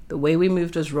wrong. The way we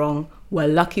moved was wrong. We're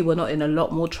lucky we're not in a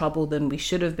lot more trouble than we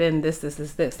should have been. This.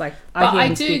 Like,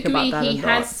 I do agree he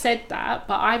has said that.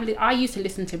 But I used to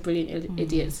listen to Brilliant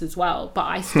Idiots as well. But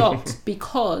I stopped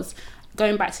because,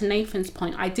 going back to Nathan's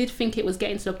point, I did think it was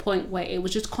getting to the point where it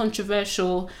was just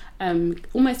controversial,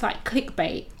 almost like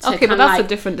clickbait. Okay, but that's a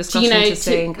different discussion to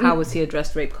saying how was he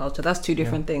addressed rape culture. That's two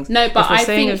different things. No, but I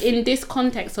think in this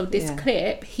context of this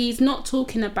clip, he's not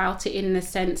talking about it in the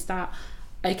sense that,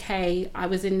 okay, I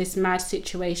was in this mad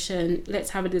situation, let's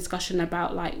have a discussion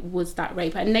about, like, was that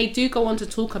rape? And they do go on to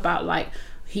talk about, like,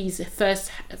 he's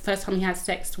first time he had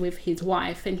sex with his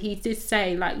wife, and he did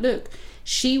say, like, look,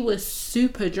 she was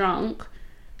super drunk.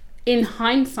 In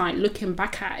hindsight, looking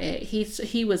back at it,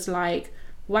 he was like,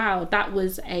 wow,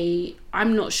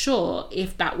 I'm not sure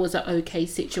if that was an okay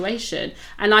situation.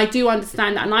 And I do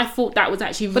understand that, and I thought that was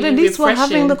actually really refreshing. But at least we're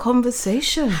having the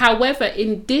conversation. However,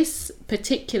 in this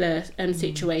particular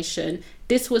situation,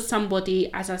 this was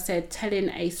somebody, as I said, telling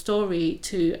a story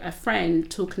to a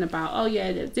friend, talking about, oh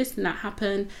yeah, this and that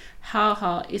happened,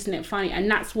 isn't it funny?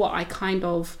 And that's what I kind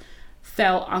of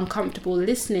felt uncomfortable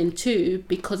listening to,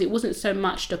 because it wasn't so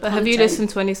much the content. Have you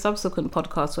listened to any subsequent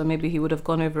podcasts where maybe he would have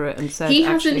gone over it and said he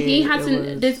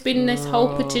hasn't there's been this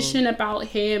whole petition about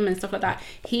him and stuff like that.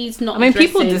 He's not, I mean,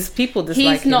 people dislike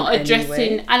he's not him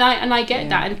addressing anyway. and I get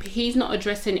that, and he's not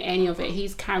addressing any of it.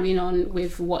 He's carrying on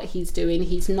with what he's doing.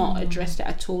 He's not addressed it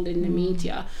at all in the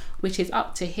media, which is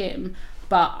up to him.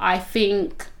 But I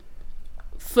think,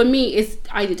 for me,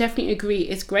 I definitely agree.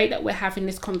 It's great that we're having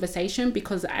this conversation,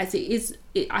 because as it is,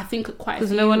 I think quite a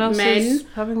few men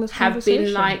have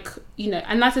been like,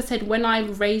 and as I said, when I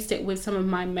raised it with some of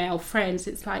my male friends,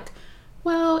 it's like,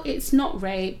 well, it's not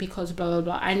rape because blah blah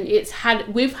blah, and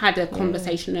we've had a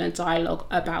conversation and a dialogue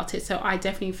about it. So I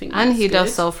definitely think that's good.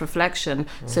 Does self-reflection.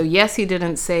 So yes, he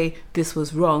didn't say this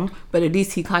was wrong, but at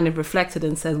least he kind of reflected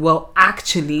and said, well,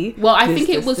 actually, I think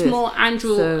it was more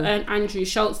Andrew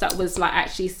Schultz that was like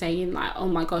actually saying, like, oh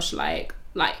my gosh, like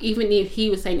even if he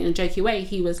was saying it in a jokey way,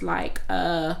 he was like,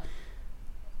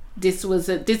 this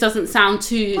doesn't sound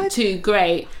too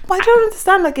great. But I don't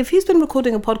understand, like, if he's been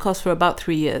recording a podcast for about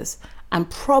 3 years And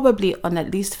probably on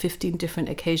at least 15 different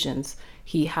occasions,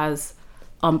 he has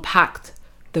unpacked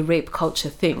the rape culture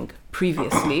thing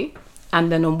previously.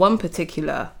 And then on one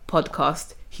particular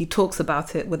podcast, he talks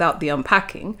about it without the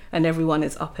unpacking, and everyone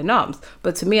is up in arms.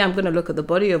 But to me, I'm going to look at the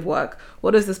body of work.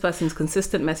 What has this person's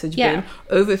consistent message been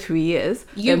over 3 years?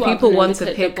 And people want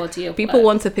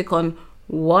to pick on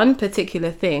one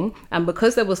particular thing, and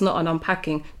because there was not an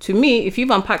unpacking, to me, if you've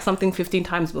unpacked something 15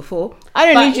 times before,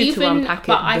 I don't need you to unpack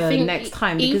it next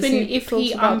time. Even if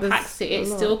he unpacks it, it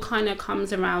still kind of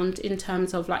comes around in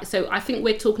terms of like, so I think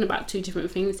we're talking about two different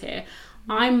things here.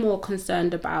 I'm more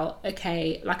concerned about,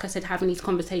 okay, like I said, having these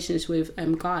conversations with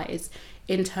guys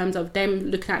in terms of them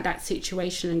looking at that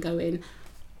situation and going,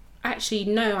 actually,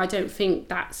 no, I don't think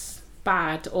that's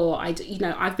bad, or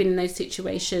I've been in those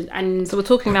situations. And so we're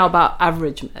talking now about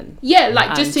average men,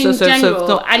 just in general,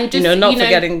 not, and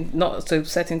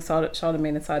just setting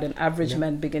Charlemagne aside, and average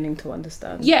men beginning to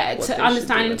understand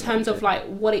in terms of like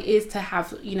what it is to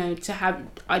have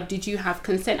did you have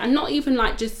consent, and not even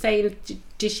like just saying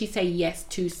did she say yes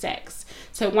to sex.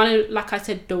 So like I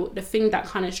said, the thing that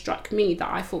kind of struck me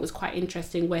that I thought was quite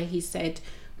interesting, where he said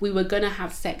we were gonna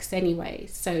have sex anyway,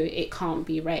 so it can't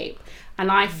be rape. And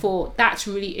I thought that's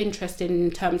really interesting in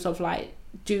terms of like,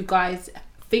 do guys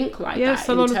think like that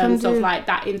in terms of like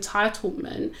that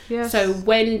entitlement? Yes. So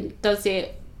when does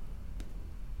it,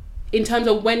 in terms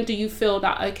of when do you feel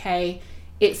that, okay,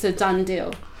 it's a done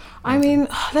deal? I mean,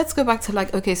 let's go back to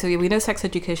like, okay, so we know sex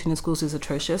education in schools is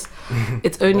atrocious.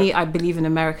 It's only, I believe, in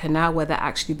America now where they're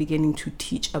actually beginning to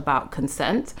teach about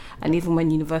consent. And even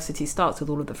when university starts with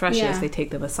all of the freshers, they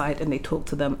take them aside and they talk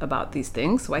to them about these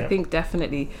things. So I think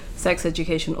definitely sex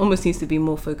education almost needs to be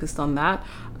more focused on that.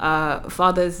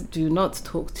 Fathers do not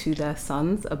talk to their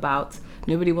sons about,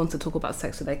 nobody wants to talk about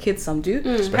sex with their kids. Some do.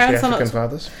 Especially African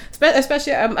fathers.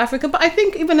 Especially African. But I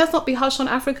think even let's not be harsh on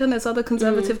African. There's other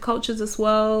conservative cultures as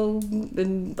well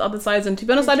in other sides. And to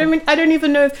be honest, I don't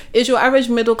even know if is your average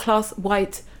middle class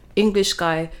white English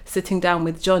guy sitting down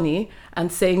with Johnny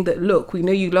and saying that, look, we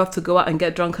know you love to go out and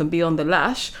get drunk and be on the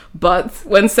lash, but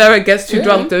when Sarah gets too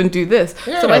drunk, don't do this.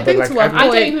 So I think I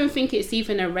don't even think it's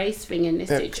even a race thing in this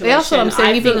situation. That's what I'm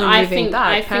saying. I think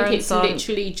it's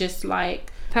literally just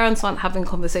like parents aren't having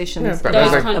conversations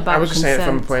about I was just saying it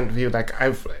from a point of view, like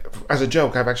as a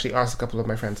joke, I've actually asked a couple of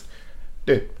my friends,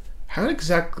 dude, how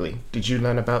exactly did you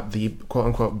learn about the quote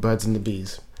unquote birds and the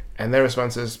bees? And their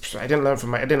response is, I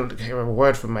didn't hear a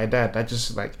word from my dad. I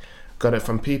just like got it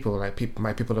from people, like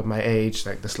people of my age,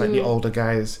 like the slightly older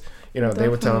guys. They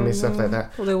were telling me stuff like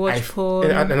that. Well, they watch porn.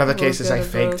 In other cases, I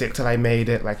faked it till I made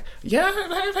it. Like, I've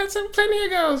had plenty of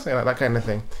girls, that kind of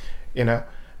thing,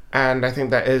 And I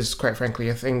think that is, quite frankly,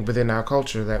 a thing within our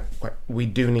culture that we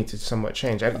do need to somewhat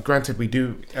change. And granted, we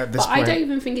do at this point. But I don't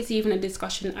even think it's even a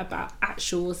discussion about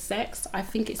actual sex. I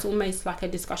think it's almost like a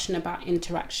discussion about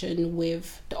interaction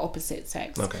with the opposite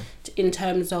sex. Okay. In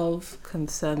terms of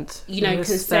consent.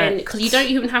 Consent. Because you don't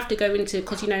even have to go into,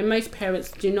 because, most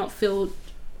parents do not feel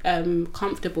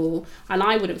comfortable, and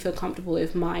I wouldn't feel comfortable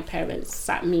if my parents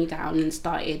sat me down and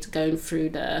started going through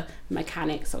the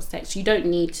mechanics of sex. You don't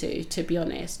need to be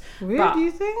honest. Really? But do you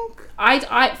think?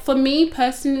 I for me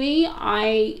personally,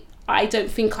 I don't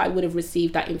think I would have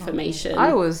received that information.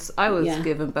 I was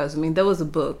given birth. I mean, there was a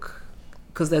book,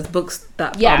 because there's books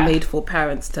that are made for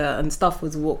parents and stuff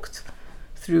was walked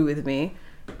through with me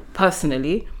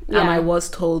personally, and I was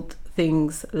told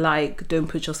things like, don't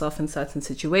put yourself in certain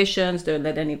situations, don't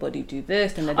let anybody do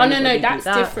this, don't let anybody do that.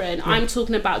 That's different. Yeah. I'm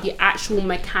talking about the actual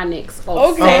mechanics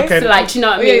of okay. So, like, do you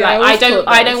know what I mean?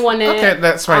 I don't want to. Okay,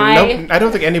 that's fine. I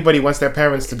don't think anybody wants their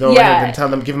parents to go ahead and tell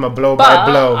them, give them a blow by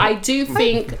blow. I do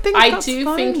think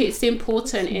it's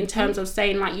important in terms of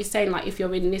saying, like you're saying, like if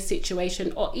you're in this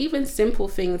situation, or even simple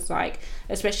things like,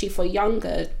 especially for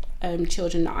younger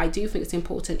children, I do think it's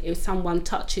important if someone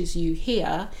touches you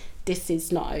here, this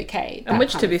is not okay. And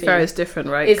which, to be fair, is different,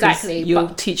 right? Exactly. You'll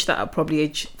teach that at probably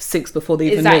age 6 before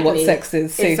they even know what sex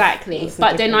is. So exactly.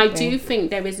 But then I do think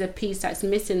there is a piece that's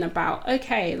missing about,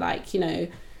 okay, like,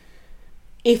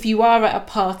 if you are at a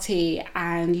party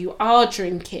and you are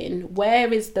drinking,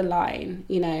 where is the line,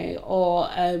 or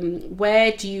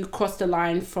where do you cross the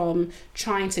line from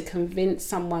trying to convince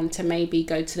someone to maybe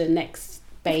go to the next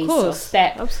base or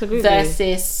step,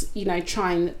 versus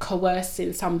trying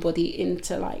coercing somebody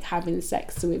into like having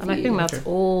sex with you. And I think that's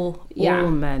all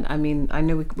men. I mean, I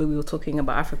know we were talking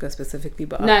about Africa specifically,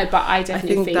 but I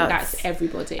definitely think that's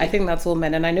everybody. I think that's all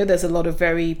men. And I know there's a lot of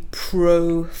very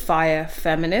pro-fire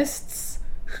feminists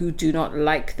who do not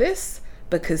like this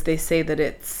because they say that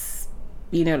it's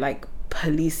like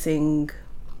policing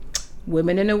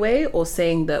women in a way, or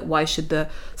saying that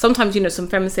sometimes, you know, some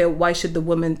feminists say, why should the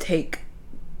woman take,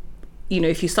 you know,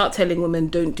 if you start telling women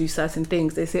don't do certain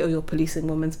things, they say, oh, you're policing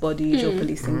women's bodies, you're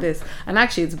policing this. And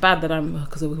actually it's bad that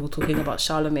because we were talking about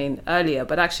Charlemagne earlier,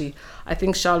 but actually I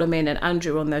think Charlemagne and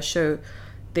Andrew on their show,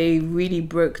 they really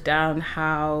broke down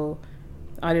how,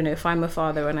 I don't know, if I'm a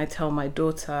father and I tell my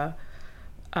daughter,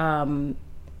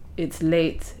 it's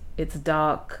late, it's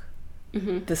dark,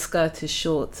 the skirt is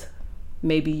short,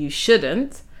 maybe you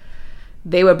shouldn't.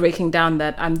 They were breaking down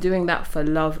that I'm doing that for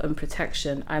love and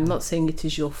protection. I'm not saying it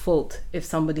is your fault if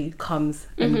somebody comes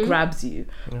and grabs you.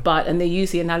 But, and they use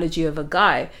the analogy of a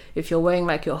guy. If you're wearing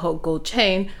like your hot gold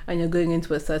chain and you're going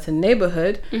into a certain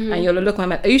neighborhood and you're looking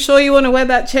like, are you sure you want to wear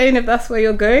that chain if that's where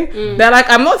you're going? They're like,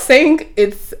 I'm not saying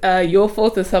it's your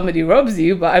fault if somebody robs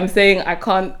you, but I'm saying I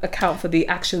can't account for the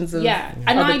actions of and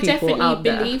other I people definitely out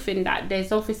there. believe in that.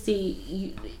 There's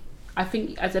obviously, I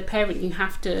think as a parent, you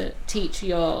have to teach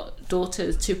your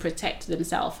daughters to protect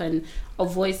themselves and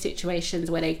avoid situations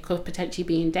where they could potentially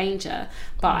be in danger.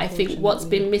 But I think what's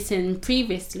been missing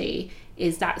previously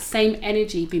is that same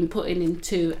energy being put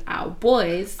into our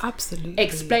boys. Absolutely.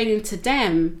 Explaining to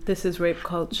them, this is rape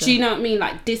culture. do you know what I mean?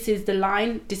 Like, this is the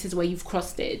line, this is where you've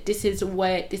crossed it. This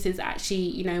is actually,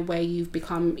 you know, where you've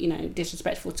become, you know,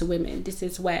 disrespectful to women. This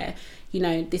is where, you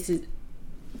know, this is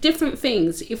different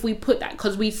things. If we put that,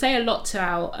 because we say a lot to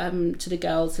our to the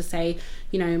girls to say,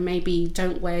 you know, maybe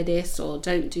don't wear this or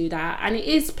don't do that, and it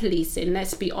is policing,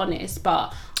 let's be honest.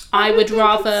 But I would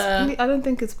rather, I don't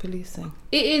think it's policing.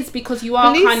 it is, because you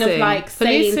are kind of like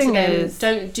saying to them, is,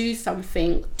 don't do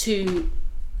something to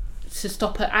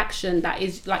stop an action that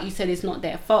is, like you said, is not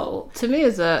their fault. To me,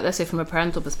 let's say from a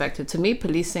parental perspective, to me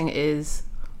policing is,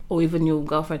 or even your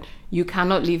girlfriend, you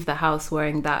cannot leave the house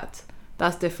wearing that.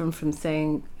 That's different from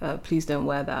saying, please don't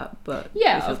wear that. But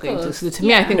Yeah, if you're of going course. to, so to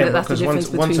me, I think that's the because difference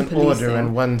between one's an policing. order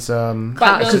and one's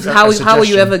Because a how will you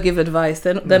suggestion. ever give advice?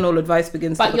 Then all advice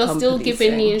begins to But become you're still policing.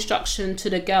 giving the instruction to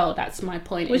the girl. That's my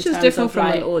point. Which in is terms different of, from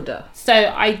like, an order.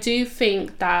 So I do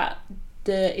think that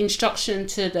the instruction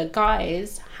to the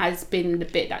guys has been the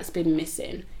bit that's been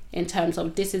missing in terms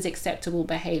of, this is acceptable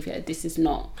behaviour, this is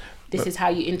not. This is how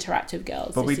you interact with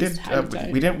girls. But we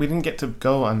didn't get to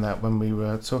go on that when we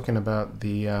were talking about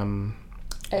the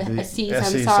Aziz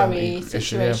Aziz Ansari issue,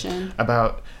 situation.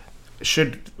 about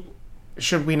should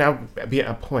we now be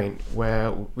at a point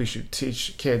where we should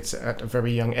teach kids at a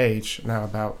very young age now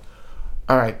about,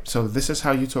 all right, so this is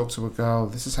how you talk to a girl,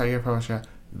 this is how you approach her,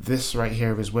 this right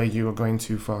here is where you are going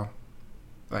too far.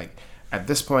 Like, at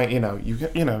this point, you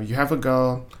have a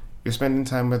girl, you're spending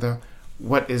time with her,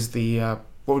 what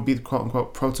would be the quote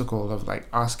unquote protocol of like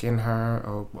asking her,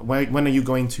 or when are you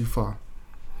going too far?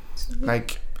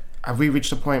 Like, have we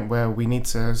reached a point where we need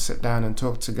to sit down and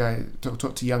talk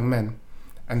to young men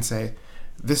and say,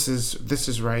 this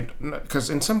is right?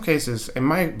 Because in some cases, in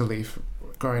my belief,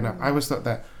 growing up, I always thought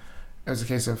that it was a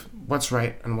case of what's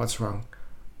right and what's wrong.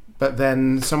 But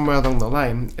then somewhere along the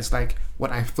line, it's like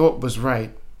what I thought was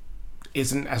right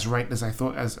isn't as right as I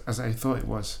thought it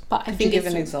was. But I Could think you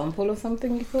give an example of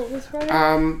something you thought was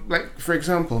right? Like, for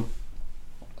example,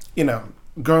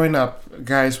 growing up,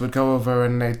 guys would go over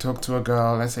and they talk to a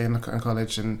girl, let's say in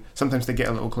college, and sometimes they get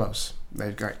a little close.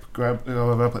 They'd like go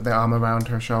over, put their arm around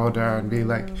her shoulder and be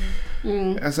like,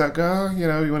 "Is that girl? You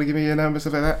want to give me your number?"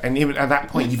 Stuff like that. And even at that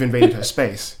point, you've invaded her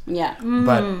space. Yeah.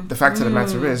 But the fact of the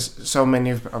matter is, so many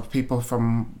of people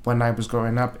from when I was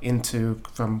growing up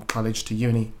from college to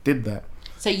uni did that.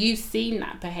 So you've seen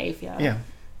that behaviour. Yeah.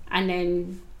 And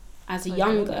then, as a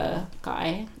younger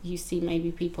guy, you see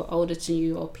maybe people older to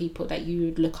you or people that you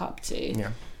would look up to.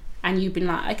 Yeah. And you've been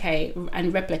like, okay,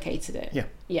 and replicated it. Yeah.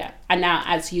 Yeah. And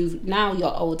now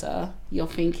you're older, you're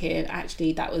thinking,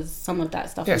 actually, some of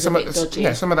that stuff was a bit dodgy.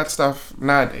 Yeah, some of that stuff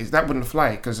nowadays, that wouldn't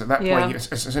fly, because at that point,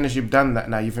 as soon as you've done that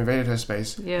now, you've invaded her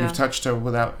space, you've touched her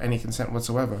without any consent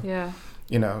whatsoever. Yeah.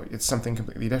 It's something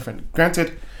completely different.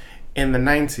 Granted, in the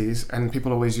 90s, and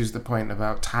people always use the point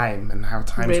about time and how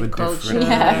times Rape were culture. different.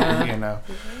 Yeah.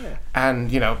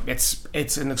 And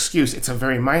it's an excuse. It's a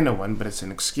very minor one, but it's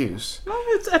an excuse. No,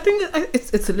 I think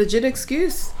it's a legit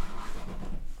excuse.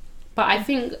 But I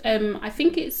think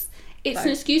it's an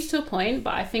excuse to a point,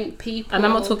 but I think people... And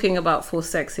I'm not talking about for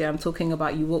sex here. I'm talking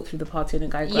about you walk through the party and a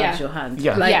guy grabs your hand.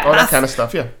 Yeah, Like, all that kind of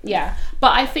stuff, yeah. Yeah,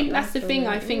 but I think that's the thing.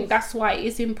 I think that's why it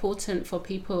is important for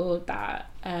people that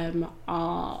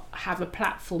have a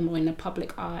platform or in the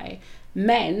public eye,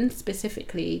 men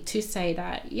specifically, to say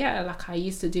that, yeah, like, I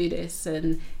used to do this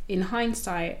and in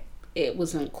hindsight it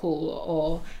wasn't cool,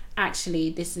 or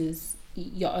actually this is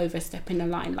you're overstepping the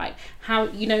line. Like, how,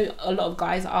 you know, a lot of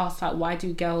guys ask, like, why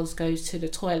do girls go to the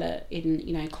toilet in,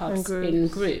 you know, clubs, in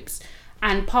groups?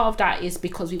 And part of that is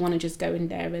because we want to just go in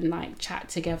there and like chat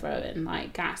together and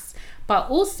like gas. But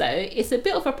also it's a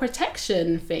bit of a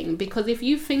protection thing, because if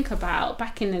you think about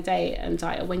back in the day, and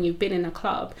when you've been in a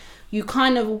club, you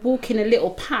kind of walk in a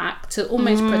little pack to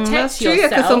almost protect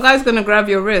yourself. Because some guy's gonna grab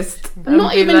your wrist.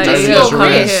 Not even like, just your your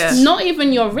wrist. wrist. Not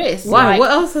even your wrist. Why? Like, What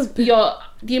else has been?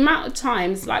 The amount of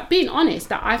times, like, being honest,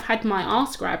 that I've had my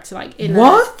ass grabbed, like, in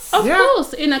What? Of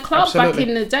course, in a club Absolutely. back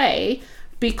in the day.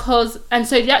 Because, and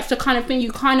so that's the kind of thing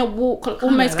you kind of walk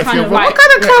almost If kind you're of walking- like, What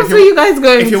kind of clubs are you guys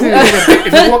going If you're, to?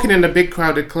 if you're walking in a big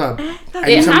crowded club, and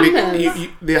It somebody, happens.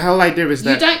 the whole idea is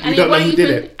you that don't, and you don't know it who won't did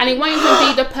even, it. and it won't even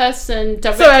be the person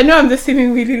directly. So I know I'm just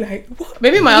seeming really like, what?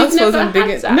 Maybe my You've ass never wasn't big.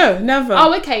 had that? No, never.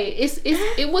 Oh, okay.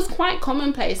 It was quite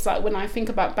commonplace. Like, when I think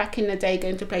about back in the day,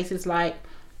 going to places like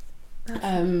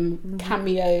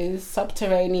Cameos,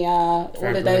 Subterranea,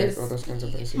 all of those. All those kinds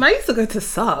of places. I used to go to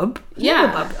Sub.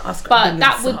 Yeah, but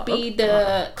that would be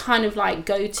the kind of like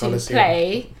go-to Coliseum.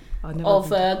 play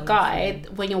of a guy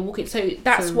when you're walking. So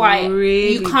that's why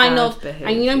you kind of,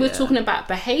 and you know, we're talking about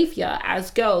behaviour as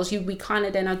girls. We kind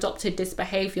of then adopted this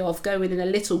behaviour of going in a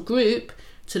little group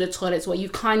to the toilets, where you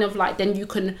kind of like, then you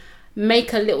can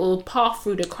make a little path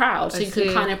through the crowd, so you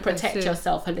can kind of protect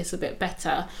yourself a little bit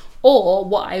better. Or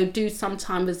what I would do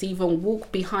sometimes is even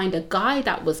walk behind a guy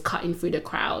that was cutting through the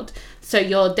crowd. So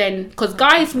you're then, because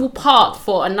guys will part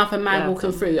for another man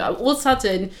walking through. All of a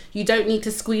sudden, you don't need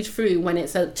to squeeze through when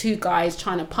it's two guys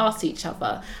trying to pass each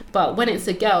other. But when it's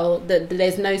a girl,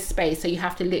 there's no space, so you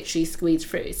have to literally squeeze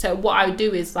through. So what I would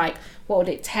do is like,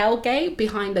 tailgate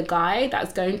behind the guy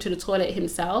that's going to the toilet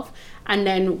himself, and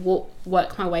then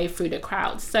work my way through the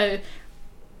crowd. So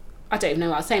I don't even know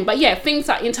what I was saying, but yeah, things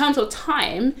like, in terms of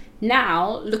time,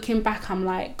 now looking back, I'm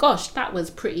like, gosh, that was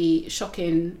pretty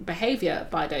shocking behaviour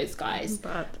by those guys.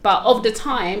 But of the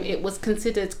time, it was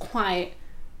considered quite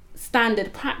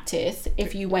standard practice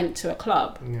if you went to a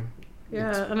club.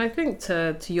 Yeah, and I think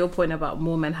to your point about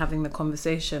more men having the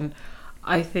conversation,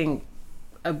 I think,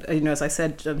 you know, as I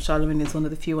said, Charlamagne is one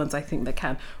of the few ones I think that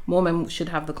can. More men should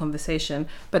have the conversation,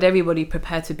 but everybody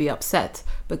prepare to be upset,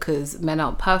 because men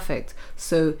aren't perfect.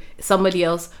 So somebody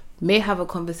else may have a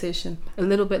conversation a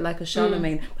little bit like a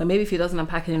Charlamagne, but maybe if he doesn't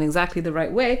unpack it in exactly the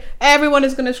right way, everyone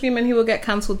is going to scream and he will get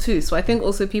cancelled too. So I think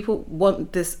also people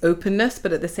want this openness,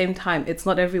 but at the same time, it's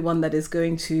not everyone that is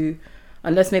going to,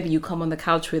 unless maybe you come on the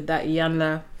couch with that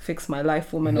Iyanla Fix My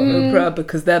Life woman or Oprah,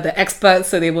 because they're the experts,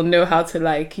 so they will know how to,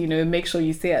 like, you know, make sure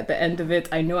you say at the end of it,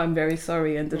 I know I'm very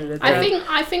sorry, and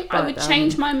I think I would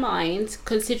change my mind,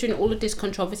 considering all of this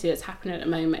controversy that's happening at the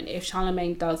moment, if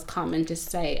Charlamagne does come and just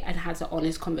say and has an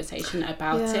honest conversation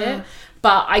about it.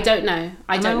 But I don't know.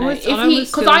 I don't know if he,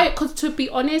 because to be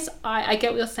honest, I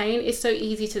get what you're saying. It's so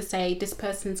easy to say this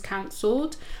person's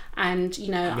cancelled. And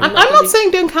you know, I'm not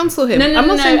saying don't cancel him. I'm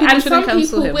not saying people shouldn't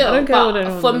cancel him. Will,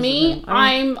 but for me,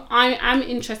 I'm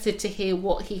interested to hear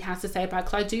what he has to say about it,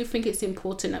 because I do think it's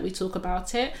important that we talk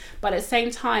about it. But at the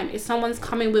same time, if someone's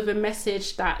coming with a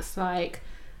message that's like,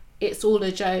 it's all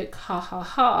a joke, ha ha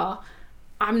ha,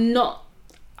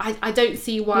 I don't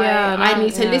see why I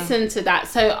need to listen to that.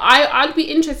 So I'd be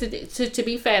interested to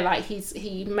be fair, like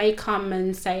he may come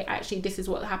and say, actually, this is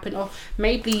what happened, or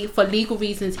maybe for legal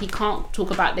reasons he can't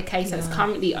talk about the case that's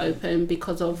currently open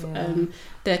because of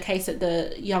the case that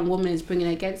the young woman is bringing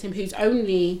against him,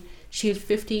 she was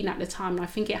 15 at the time, and I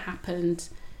think it happened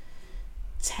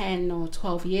 10 or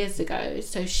 12 years ago,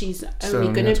 so she's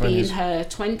only going to be in her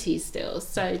 20s still,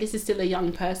 so this is still a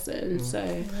young person.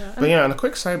 But yeah, on a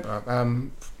quick sidebar,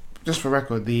 just for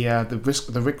record,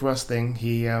 the Rick Ross thing,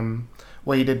 he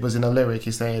what he did was, in a lyric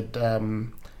he said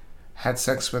had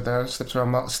sex with her, slipped her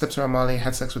on Molly,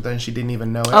 had sex with her, and she didn't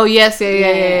even know it. Oh yes,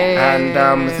 yeah.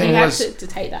 And the thing was, to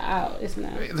take that out, isn't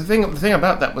it? The thing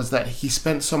about that was that he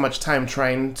spent so much time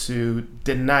trying to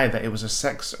deny that it was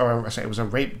it was a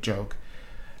rape joke.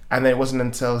 And then it wasn't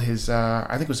until his, I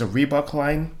think it was a Reebok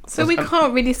line. So we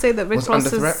can't really say that Rick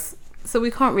Ross is. So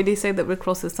we can't really say that Rick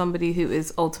Ross is somebody who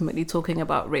is ultimately talking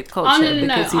about rape culture.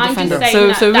 No. I'm just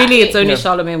saying so really, it's only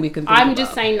Charlamagne we can. I'm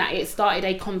just saying that it started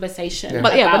a conversation. Yeah.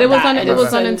 But it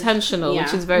was unintentional,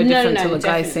 which is very different to a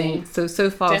guy saying. So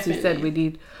far, as we said, we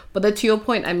need. But then to your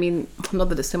point, I mean, not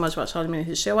that there's so much about Charlamagne in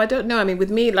his show. I don't know. I mean,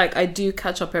 with me, like, I do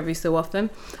catch up every so often.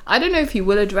 I don't know if he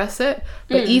will address it,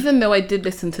 but even though I did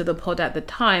listen to the pod at the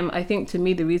time, I think to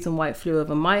me the reason why it flew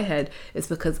over my head is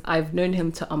because I've known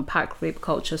him to unpack rape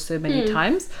culture so many many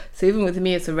times. So even with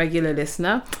me, it's a regular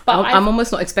listener. But I'm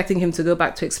almost not expecting him to go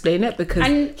back to explain it because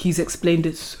And- he's explained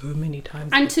it so many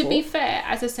times. And to before. be fair,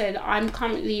 as I said, I'm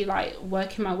currently like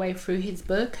working my way through his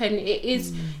book, and it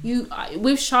is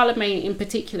with Charlemagne in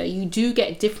particular, you do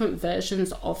get different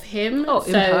versions of him. Oh,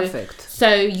 imperfect.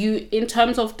 So you, in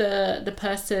terms of the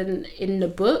person in the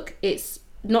book, it's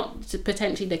not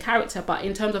potentially the character, but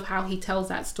in terms of how he tells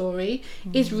that story,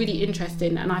 is really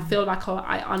interesting, and I feel like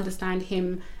I understand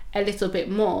him a little bit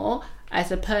more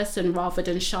as a person rather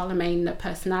than Charlemagne the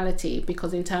personality,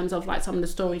 because in terms of like some of the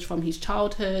stories from his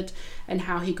childhood and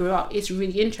how he grew up, it's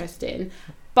really interesting.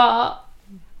 But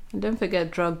And don't forget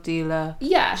drug dealer,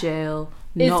 yeah, jail,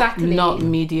 Exactly. not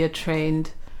media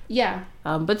trained. yeah,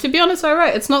 But to be honest, all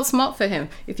right, it's not smart for him.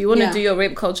 If you want to Yeah. do your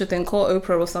rape culture thing, call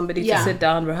Oprah or somebody Yeah. to sit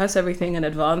down, rehearse everything in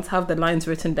advance, have the lines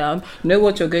written down, know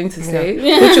what you're going to say,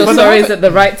 Yeah. put your But the sorries whole- at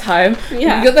the right time.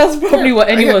 Yeah. Because that's probably what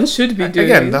anyone should be doing.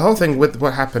 Again, the whole thing with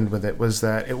what happened with it was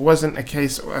that it wasn't a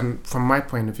case, and from my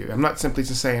point of view, I'm not simply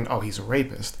just saying, oh, he's a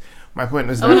rapist. My point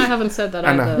is that... Oh, and I haven't said that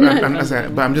I know, either. I'm not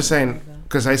saying, but I'm just saying,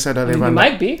 because I said earlier He on...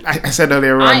 might be. I said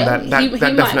earlier on that he that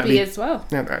might definitely... be as well.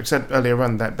 Yeah, I said earlier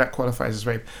on that qualifies as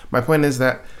rape. My point is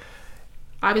that...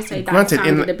 I would say that Granted,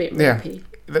 sounded a bit yeah.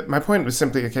 rapey. My point was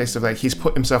simply a case of like he's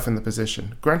put himself in the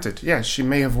position. Granted, yeah, she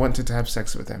may have wanted to have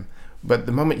sex with him, but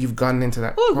the moment you've gone into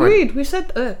that Oh, point, agreed. We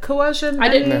said coercion. I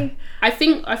didn't. any- I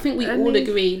think we all Any-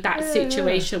 agree that yeah,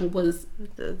 situation was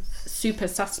super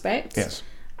suspect. yes,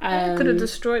 could have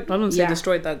destroyed. I don't say yeah.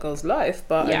 destroyed that girl's life,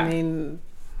 but Yeah. I mean,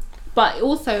 But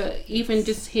also, even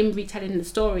just him retelling the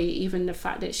story, even the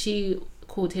fact that she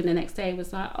called him the next day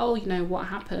was like, oh, you know, what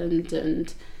happened?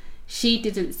 And she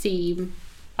didn't seem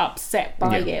upset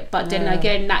by Yeah. it. But then Yeah.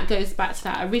 again, that goes back to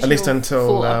that original least until,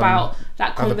 thought about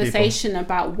that other conversation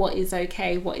about what is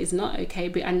okay, what is not okay.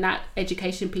 And that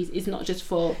education piece is not just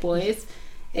for boys,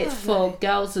 it's for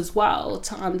girls as well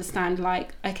to understand,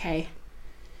 like, okay,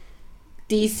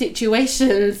 these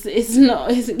situations is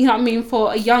not, you know what I mean,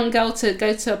 for a young girl to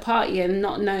go to a party and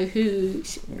not know who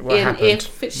What happened.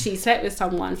 if she slept with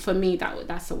someone, for me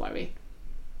that's a worry.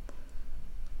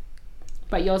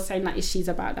 But you're saying that she's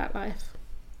about that life.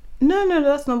 no,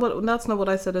 that's not what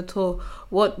I said at all.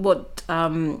 What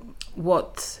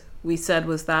we said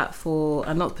was that for,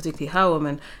 and not particularly her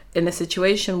woman, in a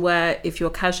situation where if you're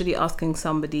casually asking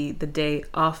somebody the day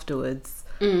afterwards,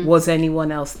 was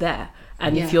anyone else there?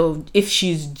 And if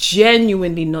she's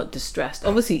genuinely not distressed,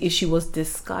 obviously if she was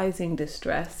disguising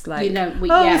distress, like, You know,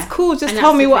 it's cool, just And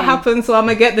tell that's me the what thing. happened so I'm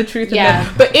gonna get the truth. Yeah.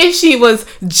 But if she was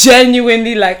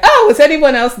genuinely like, oh, was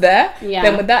anyone else there? Yeah.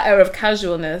 Then with that air of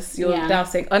casualness, you're Yeah. now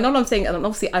saying, I know what I'm saying, and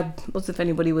obviously I not if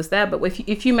anybody was there, but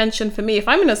if you mention, for me, if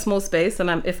I'm in a small space and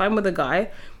if I'm with a guy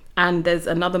and there's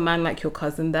another man like your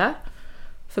cousin there,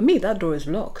 for me that door is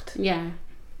locked. Yeah.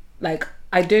 Like,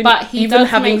 I don't, But he even does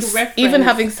having make reference- even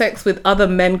having sex with other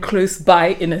men close by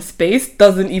in a space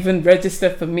doesn't even register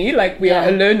for me. Like, we Yeah. are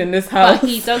alone in this house. But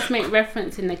he does make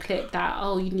reference in the clip that,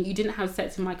 oh, you didn't have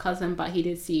sex with my cousin, but he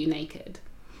did see you naked.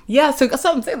 Yeah, so that's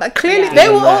what I'm saying. Like, clearly Yeah. they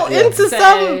were Yeah. all Yeah. into So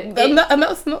some, it- and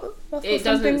that's not it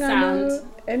something doesn't I know sound-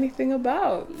 anything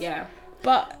about. Yeah.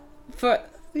 But for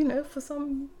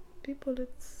some people,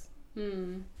 it's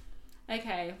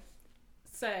Okay.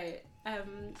 So,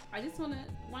 I just want to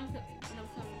another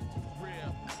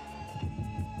film.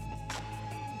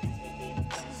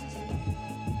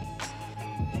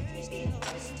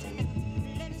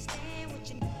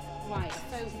 Right.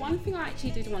 So one thing I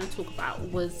actually did want to talk about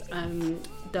was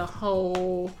the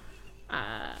whole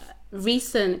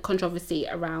recent controversy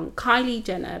around Kylie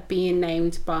Jenner being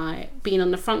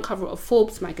on the front cover of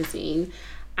Forbes magazine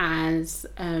as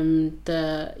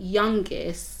the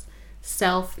youngest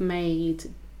self-made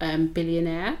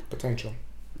billionaire. potential.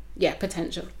 Yeah,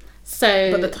 potential.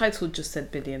 So, but the title just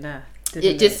said billionaire.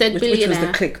 It just said Which was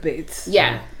billionaire. the clickbait.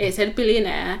 yeah, it said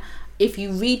billionaire. If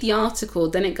you read the article,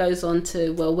 then it goes on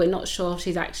to, well, we're not sure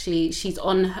she's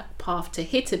on her path to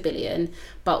hit $1 billion,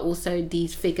 but also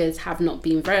these figures have not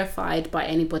been verified by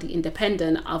anybody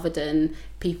independent other than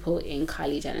people in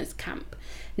Kylie Jenner's camp.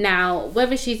 Now,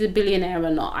 whether she's a billionaire or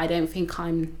not, I don't think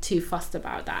I'm too fussed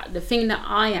about that. The thing that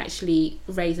I actually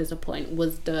raised as a point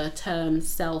was the term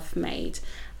self-made.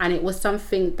 And it was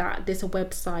something that this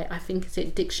website, I think it's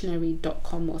at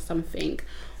dictionary.com or something,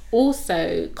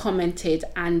 also commented,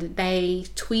 and they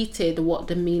tweeted what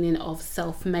the meaning of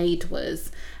self-made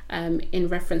was, in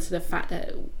reference to the fact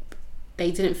that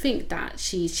they didn't think that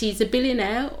she's a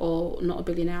billionaire or not a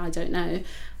billionaire, I don't know,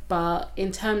 but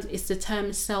in terms, it's the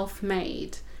term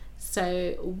self-made.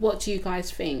 So what do you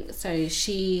guys think? So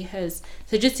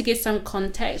just to give some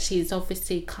context, she's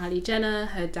obviously Kylie Jenner.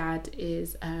 Her dad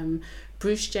is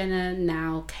Bruce Jenner,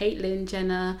 now Caitlyn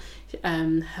Jenner.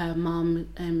 Her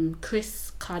mum,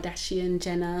 Kris Kardashian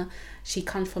Jenner. She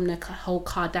comes from the whole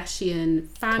Kardashian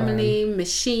family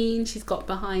machine she's got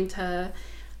behind her.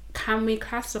 Can we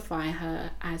classify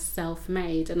her as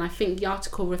self-made? And I think the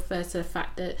article refers to the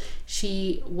fact that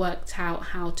she worked out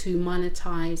how to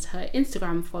monetize her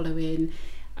Instagram following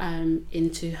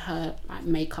into her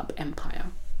makeup empire.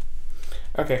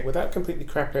 Okay, without completely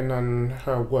crapping on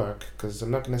her work, because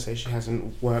I'm not going to say she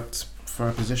hasn't worked for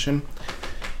a position,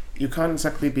 you can't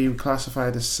exactly be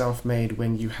classified as self-made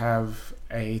when you have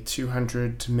a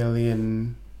 200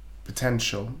 million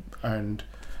potential earned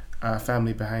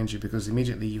family behind you, because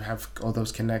immediately you have all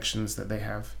those connections that they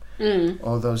have.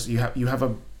 All those you have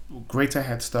a greater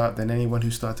head start than anyone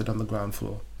who started on the ground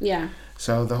floor. Yeah.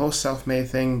 So the whole self-made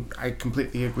thing, I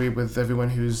completely agree with everyone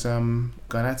who's gone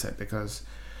at it, because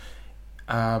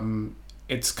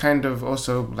it's kind of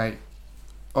also like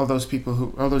all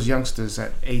those youngsters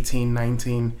at 18,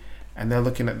 19, and they're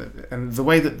looking at and the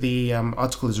way that the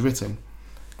article is written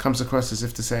comes across as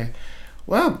if to say,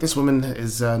 well, this woman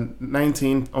is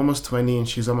 19, almost 20, and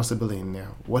she's almost a billionaire.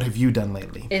 What have you done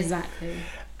lately? Exactly.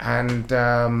 And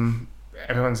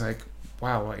everyone's like,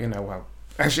 wow, well.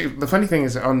 Actually, the funny thing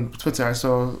is, on Twitter, I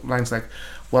saw lines like,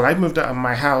 well, I moved out of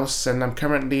my house, and I'm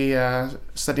currently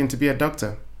studying to be a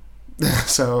doctor.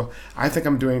 So I think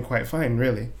I'm doing quite fine,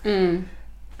 really.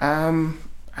 I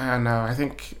don't know, I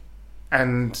think,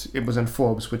 and it was in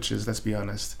Forbes, which is, let's be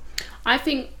honest. I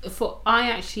think I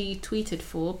actually tweeted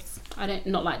Forbes.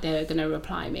 Not like they're gonna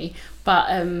reply me, but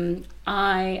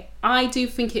I do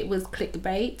think it was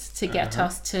clickbait to get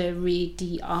us to read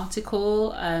the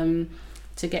article,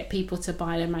 to get people to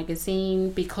buy the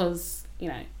magazine, because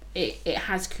it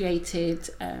has created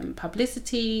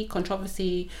publicity,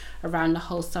 controversy around the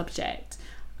whole subject.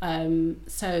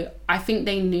 So I think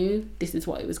they knew this is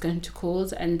what it was going to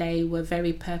cause, and they were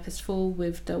very purposeful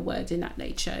with the wording that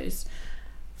they chose.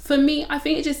 For me, I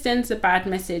think it just sends a bad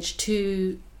message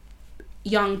to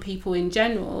young people in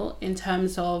general, in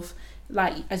terms of,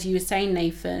 like, as you were saying,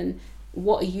 Nathan,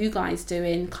 what are you guys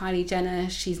doing? Kylie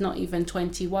Jenner, she's not even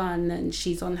 21 and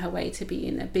she's on her way to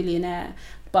being a billionaire.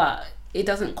 But it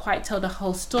doesn't quite tell the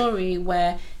whole story,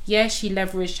 where, yeah, she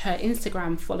leveraged her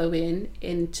Instagram following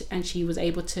and she was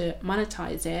able to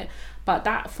monetize it. But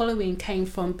that following came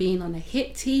from being on a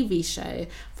hit TV show,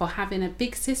 for having a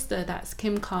big sister that's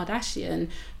Kim Kardashian,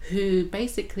 who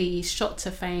basically shot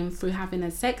to fame through having a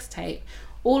sex tape.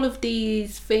 All of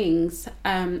these things.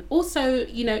 Also,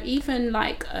 even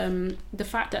like the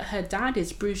fact that her dad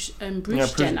is Bruce Jenner.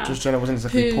 Bruce Jenner wasn't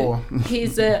exactly poor.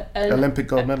 He's an Olympic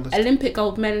gold medalist. Olympic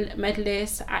gold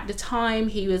medalist. At the time,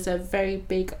 he was a very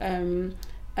big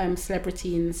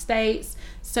celebrity in the States.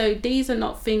 So these are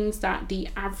not things that the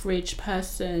average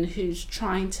person who's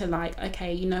trying to, like,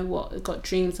 okay, you know what, got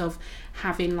dreams of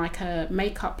having like a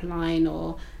makeup line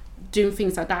or doing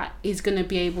things like that, is going to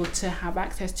be able to have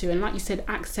access to. And like you said,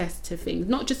 access to things,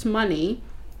 not just money,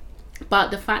 but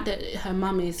the fact that her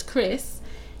mum is Kris,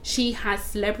 she has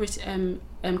celebrity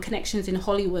connections in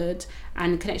Hollywood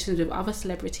and connections with other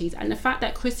celebrities, and the fact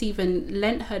that Kris even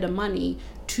lent her the money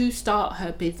to start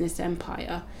her business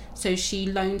empire. So she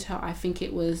loaned her, I think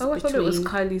it was I thought it was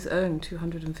Kylie's own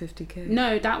 250k.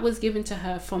 No, that was given to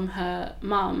her from her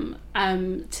mum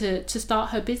to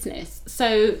start her business.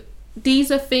 So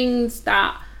these are things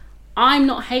that I'm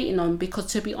not hating on, because,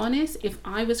 to be honest, if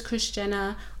I was Kris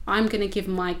Jenner, I'm going to give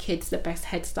my kids the best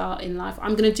head start in life.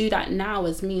 I'm going to do that now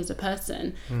as me as a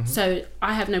person. So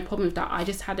I have no problem with that. I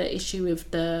just had an issue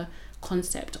with the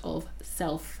concept of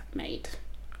self-made.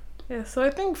 Yeah, so I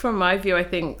think from my view, I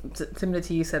think similar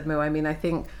to you said, Mo, I mean, I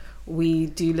think we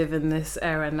do live in this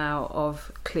era now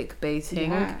of clickbaiting.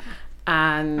 Yeah.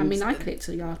 And I mean, I clicked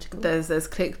the article. There's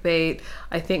clickbait.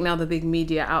 I think now the big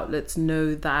media outlets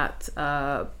know that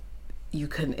you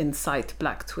can incite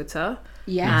Black Twitter.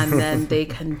 Yes. And then they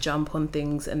can jump on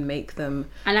things and make them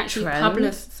and actually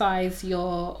publicize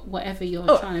your whatever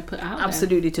you're trying to put out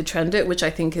absolutely there. To trend it, which I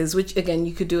think is, which again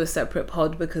you could do a separate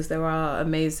pod, because there are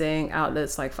amazing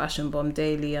outlets like Fashion Bomb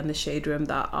Daily and The Shade Room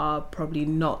that are probably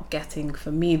not getting,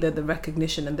 for me, the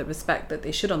recognition and the respect that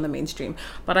they should on the mainstream.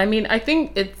 But I mean, I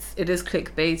think it is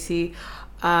clickbaity.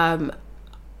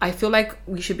 I feel like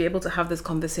we should be able to have this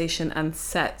conversation and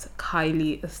set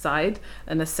Kylie aside.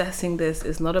 And assessing this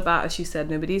is not about, as you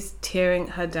said, nobody's tearing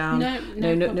her down.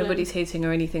 No, nobody's hating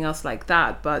or anything else like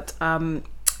that. But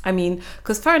I mean,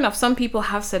 because fair enough, some people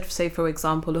have said, say for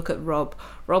example, look at Rob.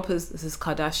 Rob is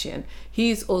Kardashian.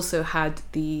 He's also had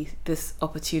this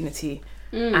opportunity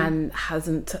and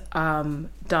hasn't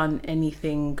done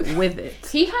anything with it.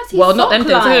 He has his not sock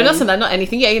anything. line. Not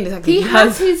anything. Yeah, exactly. He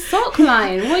has his sock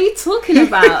line. What are you talking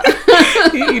about?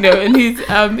 And he's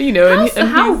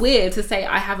how weird to say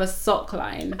I have a sock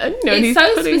line. And, it's he's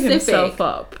so putting specific. himself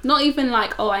up. Not even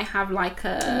like, oh, I have like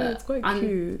a it's quite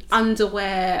cute.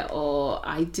 underwear, or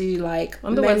I do like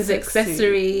Underwear's men's sexy.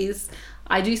 accessories.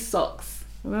 I do socks.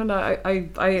 No, I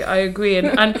agree,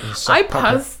 and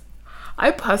I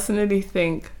personally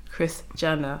think Kris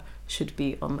Jenner should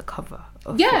be on the cover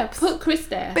of Forbes. Put Kris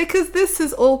there. Because this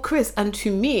is all Kris, and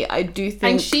to me, I do think...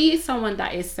 And she is someone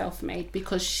that is self-made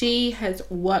because she has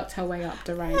worked her way up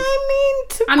the ranks.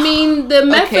 I mean, the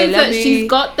methods that she's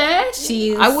got there,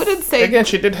 I wouldn't say... Again,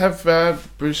 she did have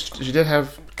Bruce, she did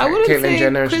have Caitlyn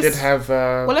Jenner, she did have...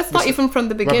 well, let's start even from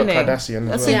the beginning. Robert Kardashian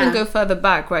Let's as well. even go further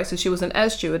back, right? So she was an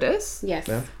air stewardess. Yes.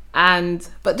 Yeah.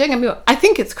 But don't get me wrong, I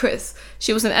think it's Kris.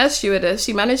 She was an air stewardess.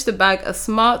 She managed to bag a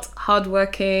smart,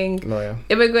 hardworking lawyer,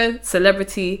 immigrant,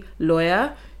 celebrity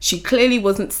lawyer. She clearly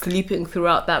wasn't sleeping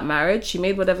throughout that marriage. She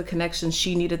made whatever connections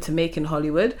she needed to make in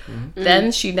Hollywood.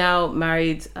 Then she now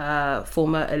married a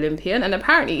former Olympian. And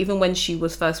apparently, even when she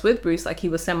was first with Bruce, like he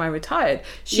was semi-retired,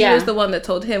 she was the one that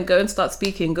told him, go and start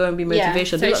speaking, go and be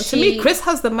motivational. Yeah, so to me, Kris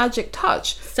has the magic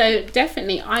touch. So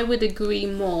definitely, I would agree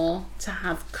more to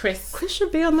have Kris. Kris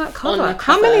should be on that cover. On the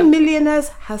How cover. many millionaires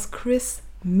has Kris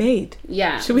made?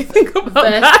 Yeah. Should we think about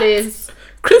that? Versus...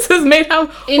 Kris has made all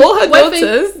her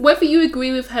daughters. Whether you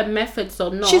agree with her methods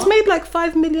or not, she's made like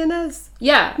 5 millionaires.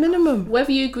 Yeah, minimum.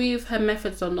 Whether you agree with her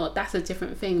methods or not, that's a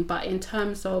different thing. But in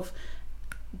terms of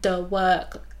the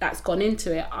work that's gone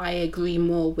into it, I agree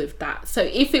more with that. So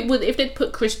if they'd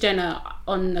put Kris Jenner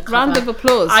on the cover, round of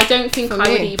applause. I don't think I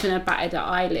would me. even have batted an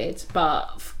eyelid.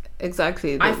 But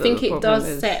exactly, I think it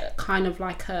does set kind of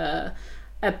like a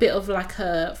bit of like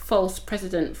a false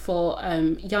precedent for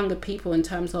younger people in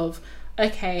terms of,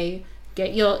 okay,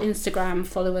 get your Instagram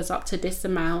followers up to this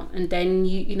amount, and then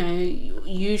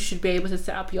you should be able to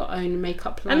set up your own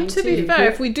makeup line. And to be fair,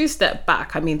 if we do step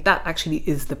back, I mean, that actually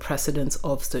is the precedence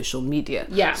of social media.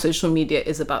 Yeah. Social media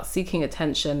is about seeking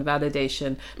attention,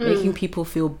 validation, making people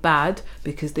feel bad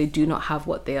because they do not have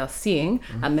what they are seeing,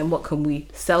 and then what can we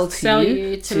sell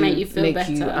you to make you feel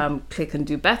better, click and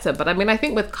do better. But I mean, I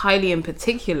think with Kylie in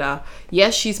particular,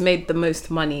 yes, she's made the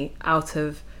most money out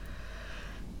of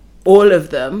all of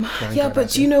them. Yeah,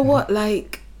 but you know what?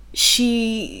 Like,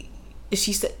 she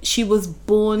said she was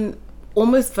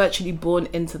almost virtually born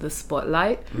into the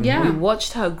spotlight. Yeah. We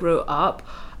watched her grow up,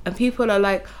 and people are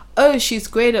like, oh, she's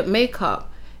great at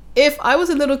makeup. If I was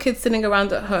a little kid sitting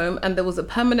around at home and there was a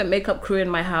permanent makeup crew in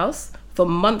my house for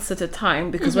months at a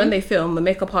time, because when they film, the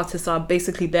makeup artists are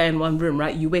basically there in one room,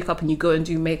 right? You wake up and you go and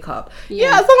do makeup.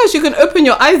 Yeah, as long as you can open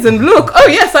your eyes and look, oh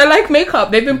yes, I like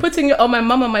makeup. They've been putting it on my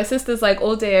mum and my sisters like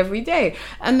all day, every day.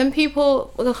 And then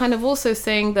people are kind of also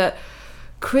saying that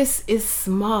Kris is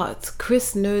smart.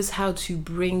 Kris knows how to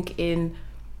bring in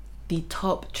the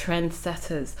top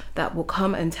trendsetters that will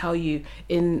come and tell you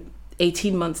in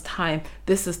 18 months time,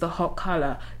 this is the hot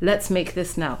color, let's make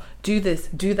this now, do this,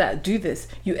 do that, do this.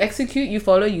 You execute, you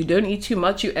follow, you don't eat too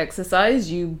much, you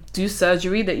exercise, you do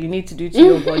surgery that you need to do to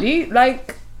your body.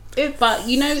 Like, it's, but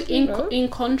in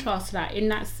contrast to that, in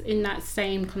that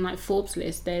same kind of like Forbes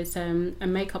list, there's a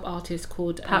makeup artist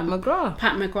called Pat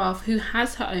McGrath, who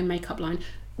has her own makeup line,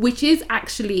 which is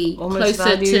actually almost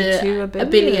closer to a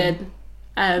billion.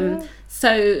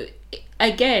 So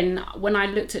again, when I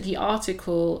looked at the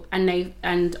article,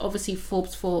 and obviously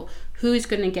Forbes thought, who's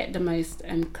going to get the most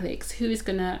clicks, who's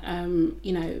going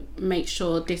to make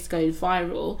sure this goes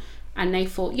viral, and they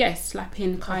thought, yes,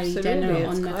 slapping Kylie Jenner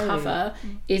on the cover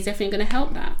is definitely going to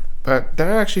help that. But that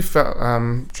actually felt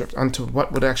tripped onto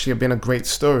what would actually have been a great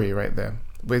story right there.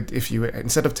 With if you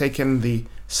instead of taking the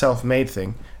self-made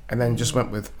thing and then just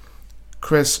went with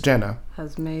Kris Jenner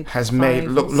has made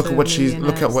look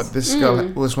at what this girl,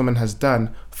 this woman has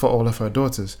done for all of her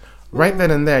daughters. Right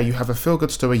then and there, you have a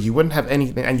feel-good story. You wouldn't have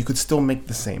anything, and you could still make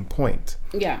the same point.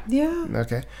 Yeah.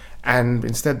 Okay. And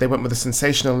instead, they went with the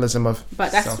sensationalism of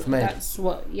self-made. That's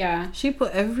what. Yeah. She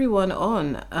put everyone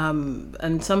on,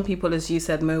 and some people, as you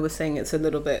said, Mo was saying it's a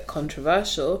little bit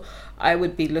controversial. I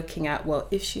would be looking at, well,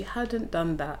 if she hadn't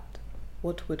done that,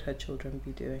 what would her children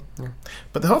be doing? Yeah.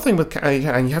 But the whole thing with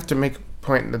and you have to make a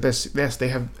point that they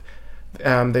have,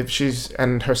 she's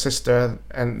and her sister,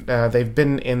 and they've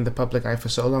been in the public eye for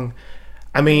so long.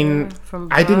 I mean,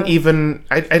 I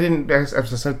didn't, as I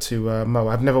said to Mo,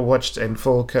 I've never watched a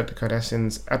full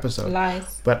Kardashian's episode.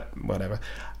 Lies. But whatever.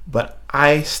 But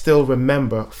I still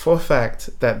remember for a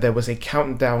fact that there was a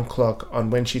countdown clock on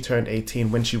when she turned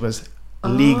 18, when she was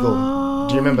legal.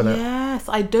 Do you remember that? Yes,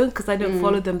 I don't, because I don't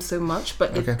follow them so much,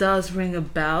 but it does ring a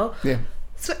bell. Yeah.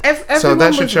 So everyone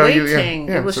that should was show waiting.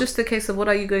 you, yeah. It was just a case of, what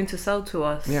are you going to sell to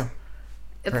us? Yeah.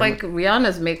 It's like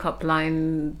Rihanna's makeup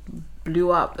line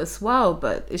blew up as well,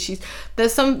 but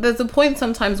there's a point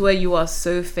sometimes where you are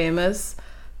so famous,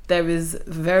 there is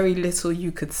very little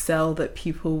you could sell that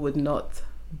people would not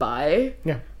buy.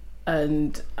 Yeah.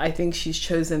 And I think she's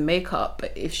chosen makeup,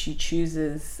 but if she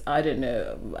chooses, I don't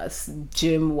know,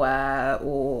 gym wear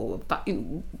or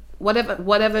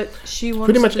whatever she wants,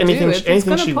 pretty much to anything do,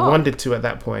 anything she pop. wanted to at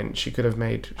that point, she could have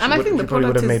made. And I think the probably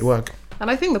would product have made work. And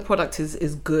I think the product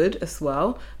is good as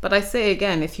well. But I say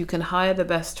again, if you can hire the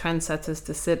best trendsetters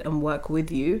to sit and work with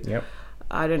you, Yep.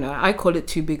 I don't know, I call it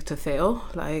too big to fail.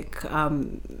 Like,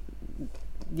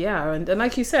 yeah, and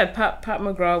like you said, Pat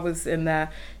McGrath was in there.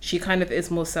 She kind of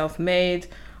is more self-made.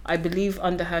 I believe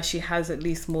under her she has at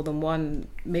least more than one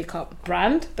makeup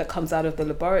brand that comes out of the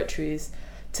laboratories.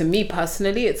 To me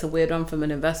personally, it's a weird one from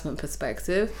an investment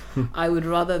perspective. I would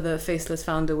rather the faceless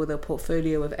founder with a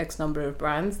portfolio of X number of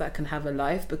brands that can have a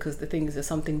life, because the thing is, if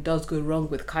something does go wrong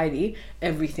with Kylie,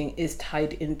 everything is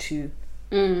tied into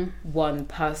one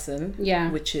person.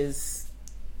 Yeah. Which is,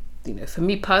 for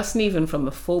me personally, even from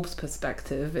a Forbes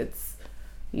perspective, it's,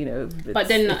 but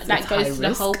then that it's goes high to the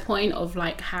risk. whole point of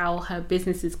like how her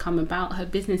business has come about. Her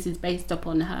business is based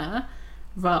upon her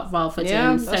rather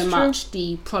than so much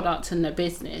the product and the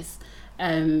business.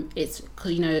 It's,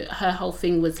 her whole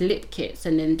thing was lip kits,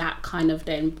 and then that kind of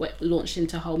then launched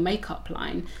into a whole makeup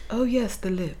line. Oh yes,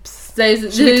 the lips. We're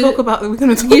going to talk about based the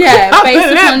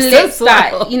upon lips as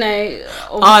well. that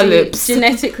Our obviously lips.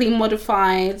 genetically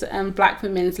modified black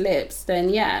women's lips.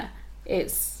 Then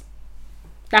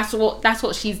that's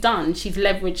what she's done. She's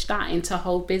leveraged that into a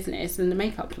whole business and the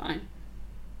makeup line.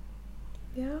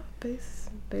 Yeah,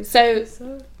 So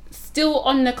still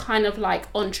on the kind of like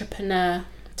entrepreneur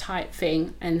type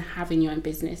thing and having your own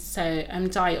business. So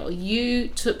Dial, you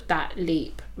took that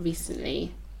leap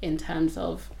recently in terms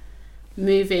of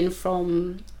moving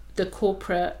from the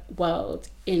corporate world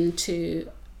into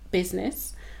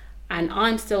business, and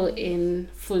I'm still in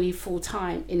full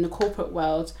time in the corporate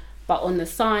world, but on the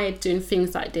side doing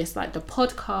things like this, like the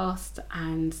podcast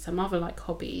and some other like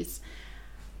hobbies.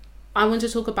 I want to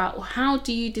talk about, how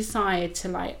do you decide to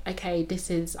like, okay,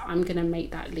 I'm going to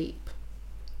make that leap?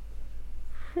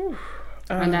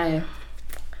 I know.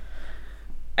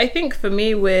 I think for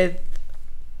me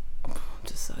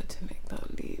decide to make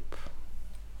that leap.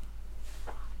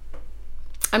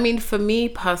 I mean, for me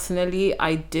personally,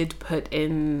 I did put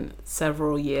in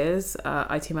several years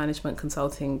IT management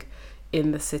consulting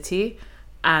in the city,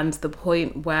 and the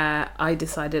point where I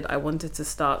decided I wanted to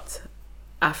start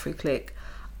AfriClick,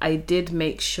 I did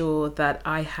make sure that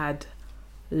I had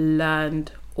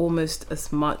learned almost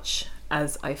as much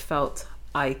as I felt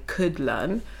I could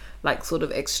learn, like sort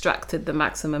of extracted the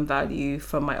maximum value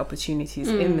from my opportunities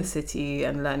in the city,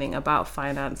 and learning about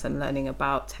finance and learning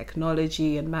about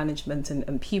technology and management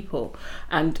and people.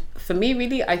 And for me,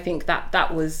 really, I think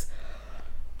that was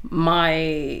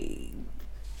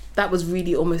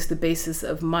really almost the basis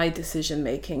of my decision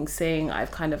making, saying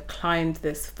I've kind of climbed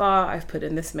this far, I've put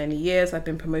in this many years, I've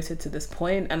been promoted to this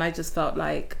point, and I just felt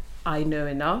like I know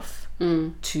enough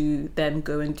to then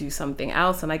go and do something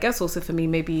else. And I guess also for me,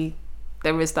 maybe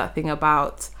there is that thing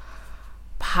about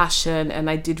passion, and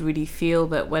I did really feel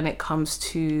that when it comes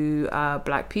to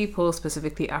Black people,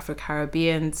 specifically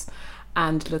Afro-Caribbeans,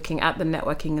 and looking at the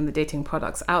networking and the dating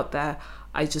products out there,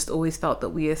 I just always felt that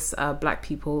we as Black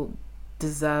people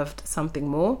deserved something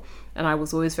more. And I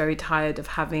was always very tired of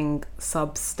having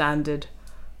substandard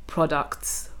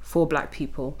products for Black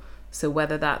people. So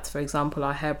whether that's, for example,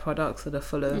 our hair products that are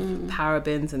full of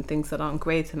parabens and things that aren't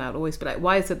great, and I'd always be like,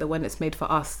 why is it that when it's made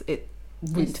for us, it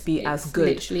wouldn't be as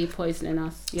good? Literally poisoning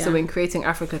us. Yeah. So in creating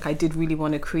AfriClick, I did really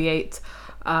want to create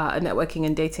a networking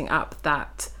and dating app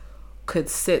that could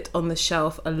sit on the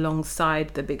shelf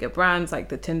alongside the bigger brands like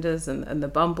the Tinders and the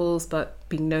Bumbles, but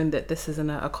being known that this isn't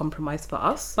a compromise for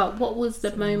us. But what was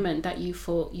the moment that you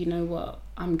thought, you know what,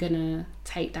 I'm gonna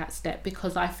take that step?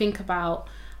 Because I think about,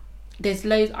 there's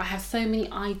loads, I have so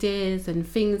many ideas and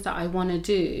things that I want to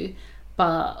do,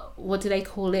 but what do they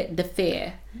call it? The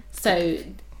fear. So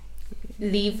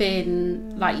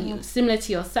leaving, like, similar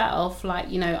to yourself,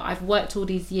 like, I've worked all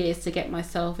these years to get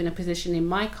myself in a position in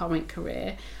my current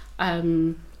career,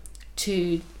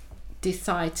 to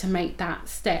decide to make that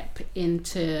step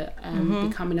into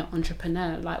becoming an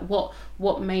entrepreneur. Like,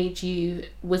 what made you,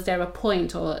 was there a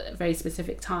point or a very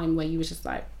specific time where you were just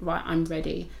like, right, I'm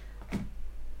ready?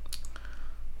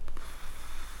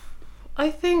 I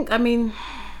think, I mean,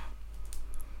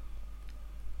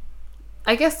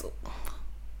 I guess.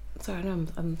 Sorry, no,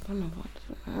 I'm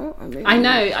I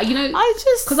know, you know, I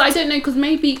just because I don't know, because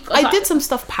maybe I did some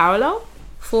stuff parallel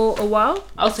for a while.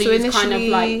 Also, so you was kind of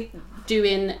like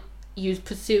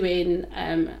pursuing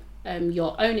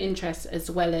your own interests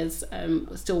as well as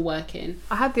still working.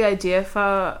 I had the idea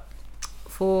for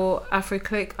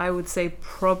AfriClick, I would say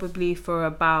probably for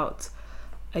about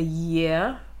a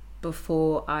year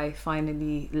before I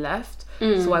finally left.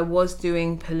 So I was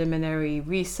doing preliminary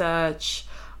research.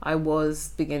 I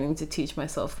was beginning to teach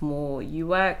myself more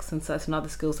UX and certain other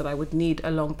skills that I would need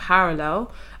along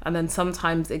parallel. And then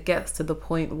sometimes it gets to the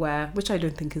point where, which I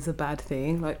don't think is a bad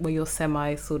thing, like where you're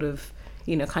semi sort of,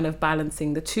 you know, kind of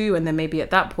balancing the two. And then maybe at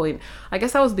that point, I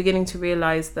guess I was beginning to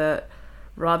realize that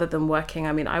rather than working,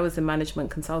 I mean, I was in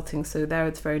management consulting, so there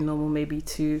it's very normal maybe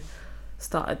to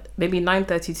start at maybe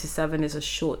 9:30 to 7 is a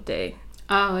short day.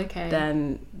 Oh, okay.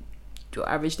 Then your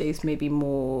average day is maybe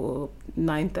more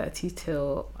 9:30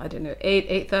 till, I don't know,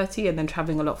 8:30, and then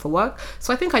traveling a lot for work.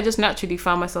 So I think I just naturally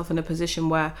found myself in a position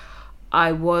where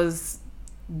I was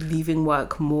leaving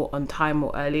work more on time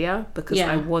or earlier because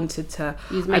I wanted to.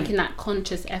 You was making that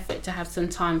conscious effort to have some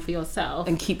time for yourself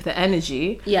and keep the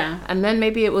energy. Yeah. And then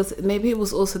maybe it was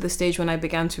also the stage when I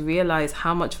began to realize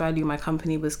how much value my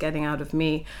company was getting out of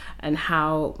me, and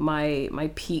how my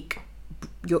peak.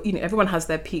 You know, everyone has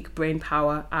their peak brain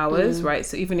power hours, right?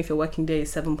 So even if your working day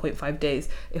is 7.5 days,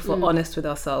 if we're honest with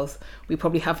ourselves, we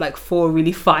probably have like 4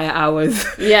 really fire hours.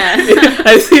 Yeah.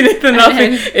 I've seen it enough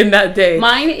in that day.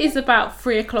 Mine is about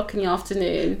 3:00 in the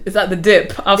afternoon. Is that the dip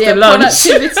after lunch?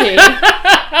 Productivity.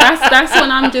 that's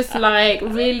when I'm just like,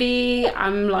 really,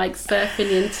 I'm like surfing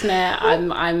the internet.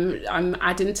 I'm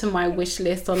adding to my wish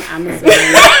list on Amazon.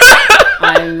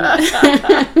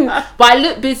 But I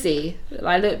look busy,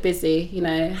 you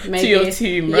know, maybe to your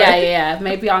team, right? Yeah.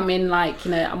 Maybe I'm in like,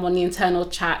 you know, I'm on the internal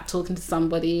chat talking to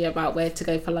somebody about where to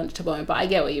go for lunch tomorrow. But I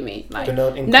get what you mean. Like,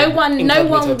 no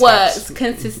one works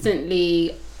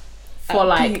consistently for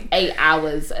like 8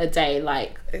 hours a day,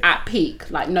 like at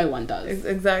peak. Like no one does.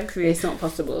 Exactly. It's not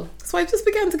possible. So I just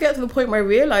began to get to the point where I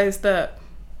realized that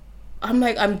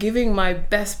I'm giving my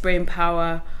best brain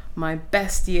power, my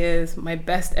best years, my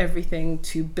best everything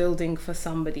to building for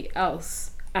somebody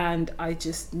else, and I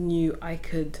just knew I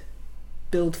could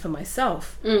build for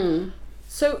myself.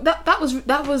 So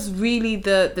that was really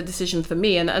the decision for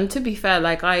me. And to be fair,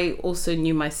 like I also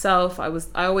knew myself.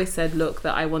 I always said, look,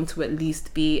 that I want to at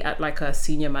least be at like a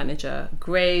senior manager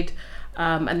grade,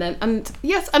 and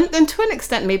to an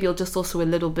extent maybe just also a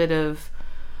little bit of,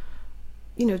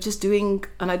 you know, just doing,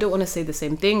 and I don't want to say the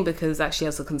same thing because actually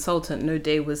as a consultant, no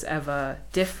day was ever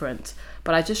different.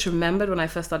 But I just remembered when I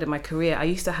first started my career, I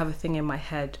used to have a thing in my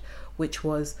head, which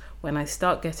was when I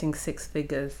start getting 6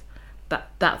 figures,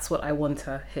 that's what I want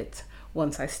to hit.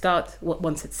 Once it's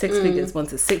 6 figures,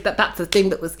 once it's 6, that's the thing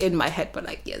that was in my head for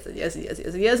like years and years and years and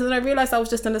years and years. And then I realized I was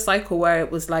just in a cycle where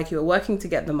it was like you were working to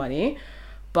get the money.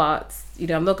 But, you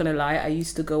know, I'm not going to lie, I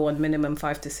used to go on minimum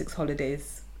 5 to 6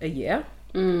 holidays a year.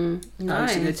 Nice. I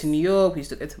used to go to New York, we used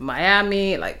to go to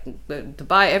Miami, like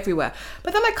Dubai, everywhere.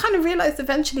 But then I kind of realized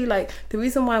eventually, like, the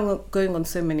reason why I'm going on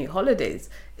so many holidays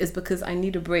is because I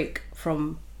need a break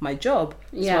from my job.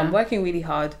 So I'm working really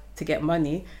hard to get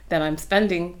money, then I'm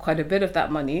spending quite a bit of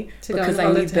that money because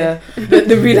I need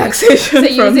the relaxation. So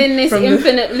you're in this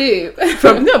infinite loop.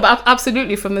 But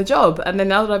absolutely from the job. And then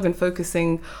now that I've been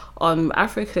focusing on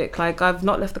AfriClick, like I've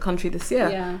not left the country this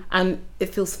year, and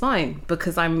it feels fine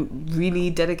because I'm really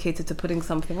dedicated to putting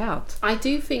something out. I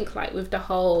do think like with the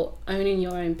whole owning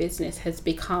your own business has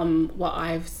become what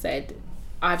I've said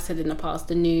in the past,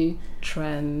 the new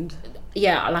trend.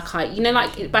 Yeah, like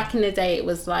like back in the day, it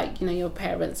was like, you know, your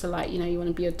parents are like, you know, you want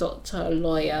to be a doctor, a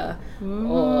lawyer,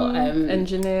 or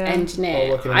engineer.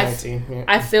 Or working in IT. Yeah.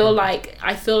 I feel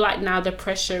like now the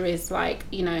pressure is like,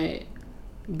 you know,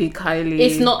 big Kylie.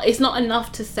 It's not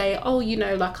enough to say, oh, you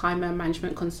know, like I'm a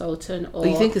management consultant. Or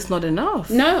you think it's not enough?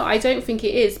 No, I don't think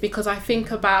it is, because I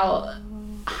think about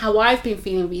how I've been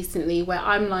feeling recently, where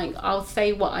I'm like, I'll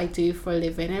say what I do for a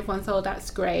living. Everyone's, oh,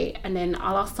 that's great, and then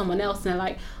I'll ask someone else, and they're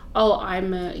like, oh, I was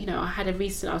at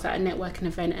a networking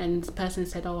event and the person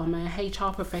said, oh, I'm a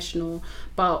HR professional,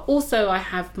 but also I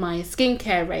have my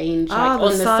skincare range on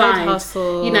the side,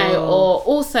 hustle. You know, or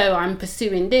also I'm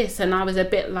pursuing this, and I was a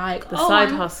bit like,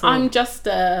 side hustle. I'm just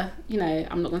you know,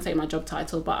 I'm not going to say my job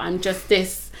title, but I'm just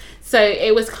this. So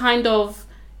it was kind of,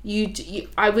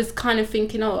 I was kind of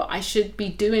thinking, oh,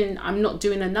 I'm not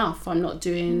doing enough. I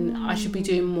should be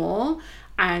doing more.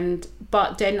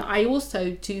 But then I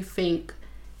also do think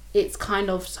it's kind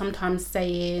of sometimes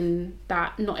saying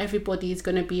that not everybody is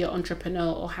going to be an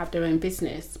entrepreneur or have their own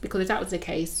business, because if that was the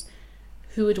case,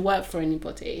 who would work for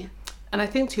anybody? And I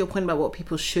think to your point about what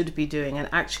people should be doing, and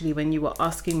actually when you were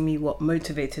asking me what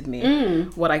motivated me,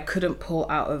 what I couldn't pull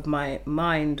out of my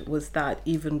mind was that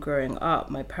even growing up,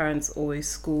 my parents always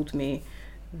schooled me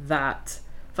that,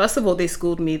 first of all, they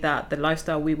schooled me that the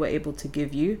lifestyle we were able to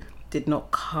give you did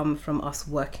not come from us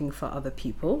working for other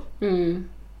people.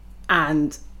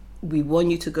 And we want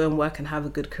you to go and work and have a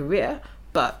good career,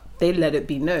 but they let it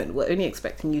be known, we're only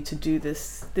expecting you to do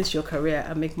this your career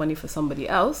and make money for somebody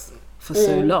else for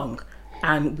so long,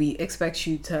 and we expect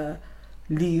you to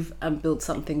leave and build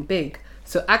something big.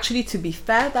 So actually, to be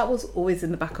fair, that was always in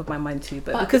the back of my mind too,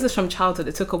 but because it's from childhood,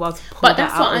 it took a while to pull that out. But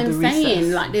that's what I'm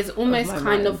saying, like there's almost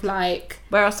kind of like,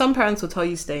 whereas some parents will tell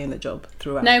you stay in the job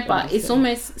throughout. No, but it's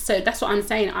almost, so that's what I'm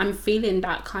saying, I'm feeling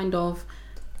that kind of,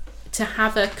 to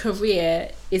have a career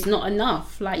is not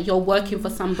enough. Like you're working for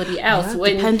somebody else.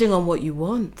 When depending on what you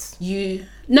want.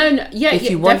 If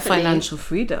you want financial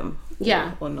freedom,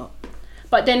 or not.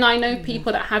 But then I know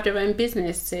people that have their own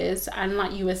businesses, and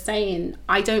like you were saying,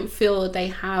 I don't feel they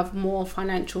have more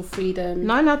financial freedom.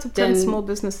 9 out of 10 small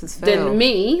businesses fail. Than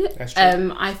me.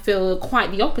 I feel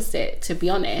quite the opposite, to be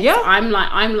honest. Yeah. I'm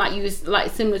like you,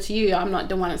 like similar to you. I'm not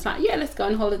the one that's like, yeah, let's go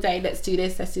on holiday, let's do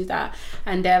this, let's do that,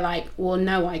 and they're like, well,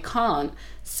 no, I can't.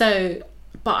 So,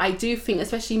 but I do think,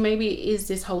 especially maybe it is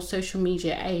this whole social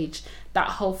media age, that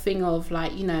whole thing of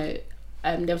like, you know.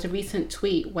 There was a recent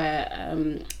tweet where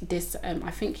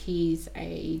I think he's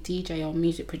a DJ or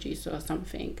music producer or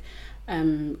something,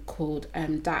 called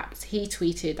Daps. He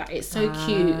tweeted that it's so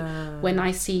cute when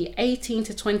I see 18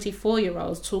 to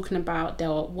 24-year-olds talking about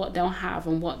what they'll have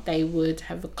and what they would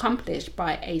have accomplished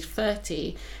by age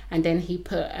 30. And then he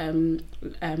put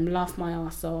laugh my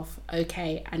ass off,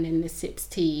 okay, and then the sips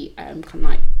tea kind of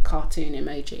like cartoon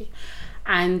emoji.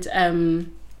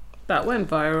 And that went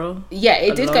viral. Yeah,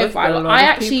 it did go viral. I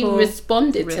actually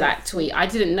responded to that tweet. I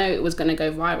didn't know it was going to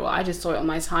go viral. I just saw it on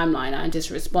my timeline and I just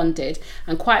responded.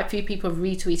 And quite a few people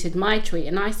retweeted my tweet.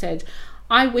 And I said,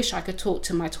 I wish I could talk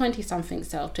to my 20-something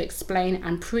self to explain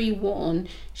and pre-warn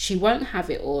she won't have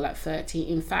it all at 30.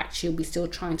 In fact, she'll be still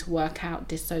trying to work out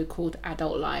this so-called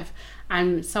adult life.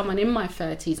 And someone in my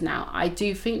 30s now, I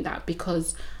do think that,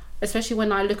 because especially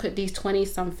when I look at these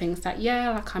 20-somethings that,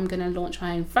 like I'm going to launch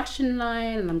my own fashion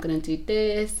line and I'm going to do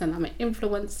this and I'm an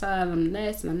influencer and I'm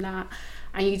this and I'm that.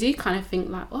 And you do kind of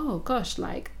think like, oh gosh,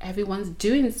 like everyone's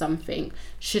doing something.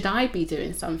 Should I be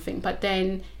doing something? But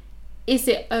then is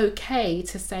it okay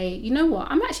to say, you know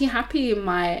what, I'm actually happy in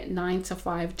my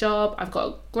 9-to-5 job. I've got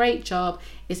a great job.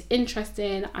 It's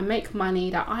interesting. I make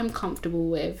money that I'm comfortable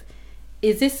with.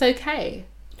 Is this okay?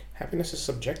 Happiness is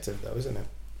subjective though, isn't it?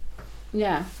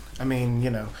 Yeah. I mean, you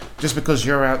know, just because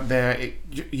you're out there,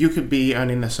 you could be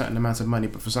earning a certain amount of money,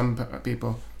 but for some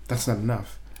people, that's not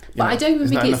enough. But I don't even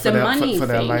think it's the money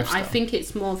thing. I think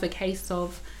it's more of a case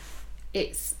of,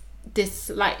 it's this,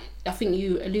 like, I think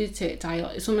you alluded to it, Dio.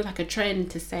 It's almost like a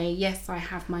trend to say, yes, I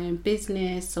have my own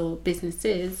business or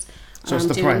businesses, so I'm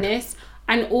doing pride. this.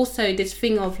 And also this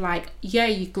thing of like, yeah,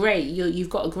 you're great, you've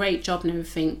got a great job and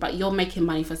everything, but you're making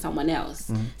money for someone else.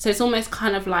 Mm-hmm. So it's almost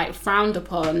kind of like frowned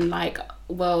upon, like,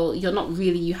 well, you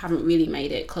haven't really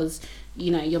made it because,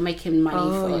 you know, you're making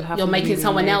money you're making really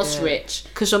someone else rich.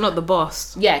 Because you're not the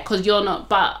boss. Yeah, because you're not.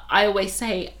 But I always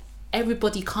say,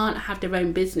 everybody can't have their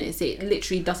own business. It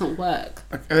literally doesn't work.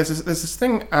 Okay, there's this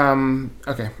thing,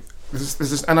 there's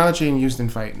this analogy used in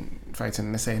fighting,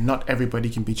 and they say not everybody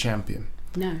can be champion.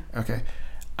 No. Okay.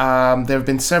 There have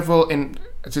been several,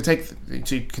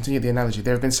 to continue the analogy,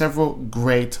 there have been several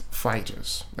great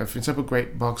fighters. There have been several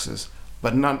great boxers,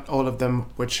 but not all of them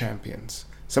were champions.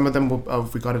 Some of them were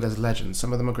regarded as legends.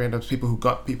 Some of them are great as people who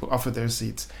got people off of their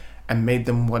seats and made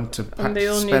them want to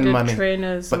spend money.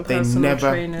 Trainers but they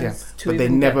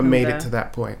never made it to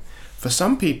that point. For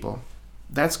some people,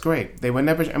 that's great. They were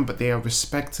never, but they are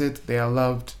respected, they are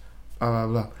loved, blah, blah,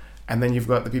 blah. And then you've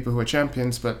got the people who are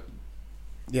champions, but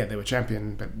yeah, they were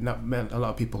champion, but not a lot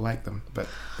of people like them, but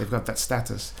they've got that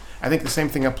status. I think the same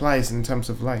thing applies in terms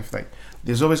of life. Like,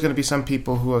 there's always going to be some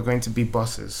people who are going to be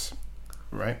bosses,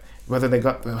 right? However they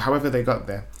got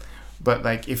there. But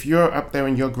like, if you're up there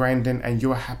and you're grinding and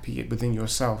you're happy within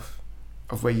yourself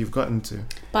of where you've gotten to,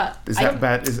 is that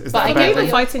bad? Is that bad? The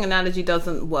fighting analogy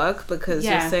doesn't work because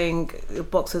you're saying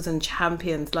boxers and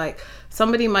champions. Like,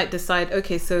 somebody might decide,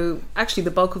 okay, so actually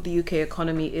the bulk of the UK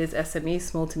economy is SME,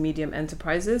 small to medium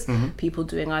enterprises, people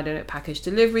doing, I don't know, package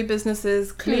delivery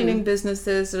businesses, cleaning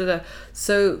businesses.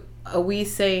 So are we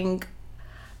saying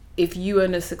if you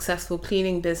own a successful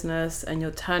cleaning business and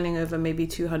you're turning over maybe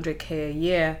 200k a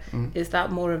year, is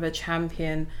that more of a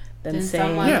champion than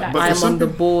saying I'm on the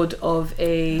board of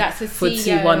a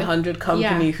FTSE 100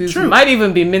 company who might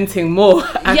even be minting more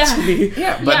actually?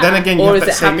 But then again, or is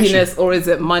it happiness, or is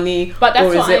it money,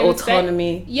 or is it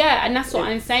autonomy? And that's what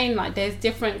I'm saying. Like, there's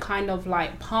different kind of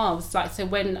like paths. Like, so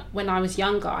when I was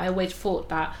younger, I always thought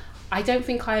that. I don't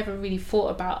think I ever really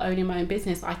thought about owning my own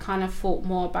business. I kind of thought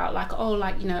more about like,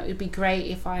 it'd be great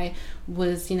if I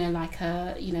was, like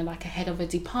a head of a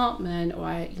department, or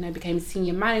I, became a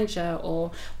senior manager,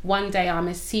 or one day I'm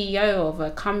a CEO of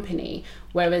a company.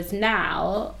 Whereas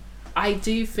now, I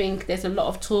do think there's a lot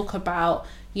of talk about,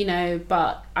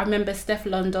 but I remember Steph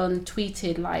London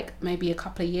tweeted like maybe a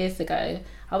couple of years ago.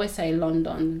 I always say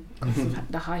London because of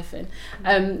the hyphen.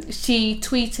 She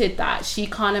tweeted that she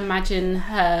can't imagine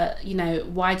her,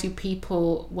 why do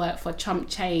people work for chump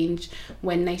change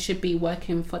when they should be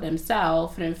working for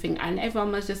themselves and everything. And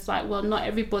everyone was just like, well, not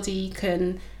everybody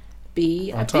can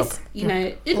be on top.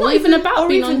 It's not even about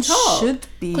being on top. Should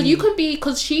be. Because you could be,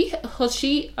 because she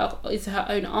is her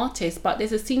own artist, but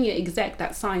there's a senior exec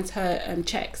that signs her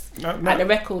checks at the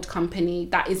record company,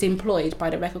 that is employed by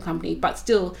the record company, but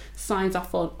still signs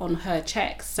off on her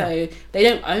checks. So they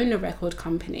don't own the record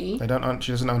company. She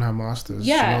doesn't own her masters.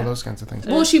 And all those kinds of things.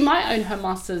 Well, she might own her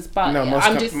masters, but no,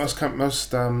 most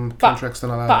contracts don't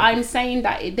allow. But I'm saying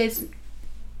that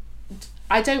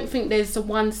I don't think there's a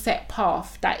one set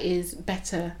path that is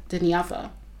better than the other.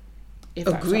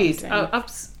 Agreed.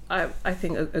 I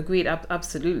think agreed.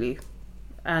 Absolutely.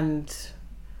 And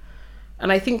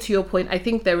I think, to your point, I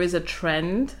think there is a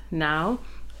trend now.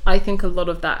 I think a lot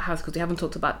of that has, because we haven't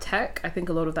talked about tech, I think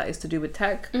a lot of that is to do with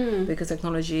tech, because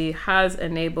technology has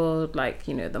enabled, like,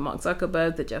 the Mark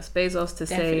Zuckerberg, the Jeff Bezos to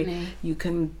say you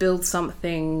can build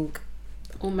something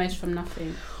almost from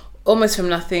nothing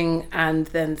and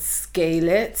then scale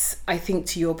it. I think,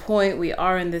 to your point, we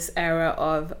are in this era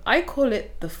of, I call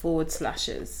it the forward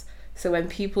slashes. So when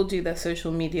people do their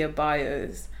social media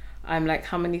bios, I'm like,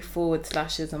 how many forward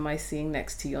slashes am I seeing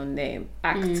next to your name?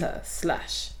 Actor /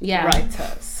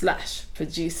 writer /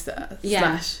 producer /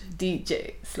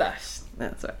 DJ /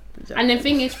 that's right. And the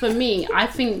thing is, for me, I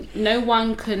think no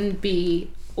one can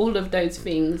be all of those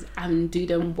things and do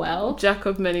them well. Jack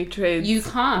of many trades, you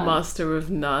can't. Master of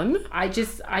none. I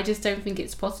just don't think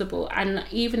it's possible. And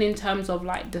even in terms of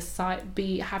like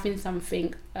having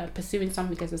something, pursuing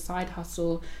something as a side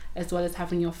hustle, as well as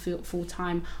having your full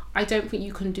time, I don't think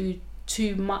you can do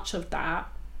too much of that.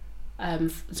 I don't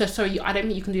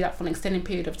think you can do that for an extended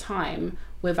period of time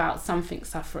without something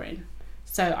suffering.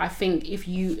 So I think if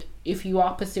you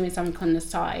are pursuing something on the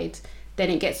side, then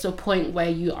it gets to a point where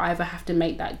you either have to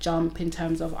make that jump in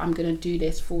terms of, I'm going to do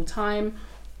this full time,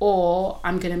 or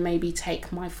I'm going to maybe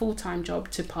take my full-time job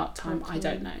to part-time. I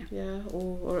don't know. Yeah,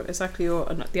 or exactly. Or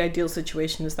the ideal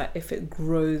situation is that if it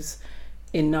grows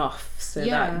enough so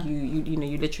that you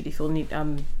literally feel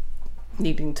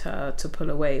needing to pull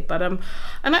away. But and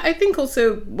I think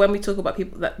also when we talk about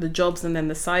people, that the jobs and then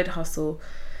the side hustle,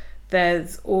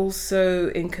 there's also,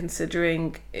 in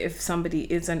considering if somebody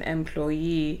is an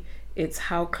employee, it's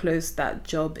how close that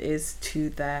job is to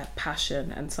their passion.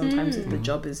 And sometimes if the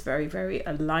job is very, very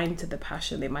aligned to the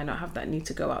passion, they might not have that need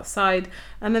to go outside.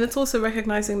 And then it's also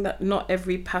recognizing that not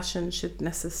every passion should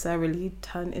necessarily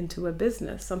turn into a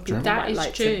business. Some people might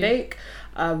like to bake.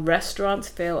 Restaurants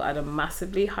fail at a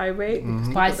massively high rate.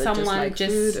 By someone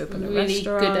just really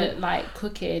good at like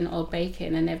cooking or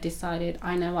baking, and they've decided,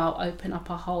 I know, I'll open up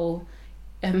a whole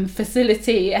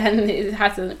facility, and it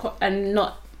hasn't, and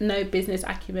no business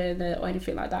acumen or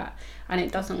anything like that, and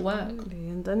it doesn't work.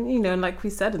 And then, like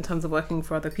we said, in terms of working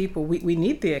for other people, we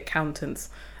need the accountants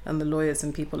and the lawyers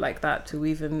and people like that to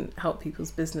even help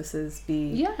people's businesses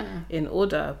be in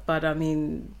order. But I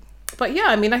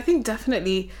think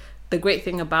definitely the great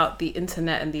thing about the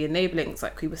internet and the enablings,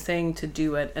 like we were saying, to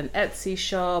do an Etsy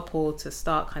shop or to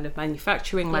start kind of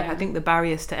manufacturing, I think the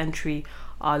barriers to entry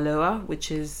are lower, which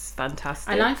is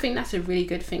fantastic. And I think that's a really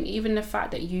good thing. Even the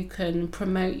fact that you can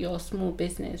promote your small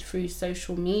business through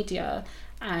social media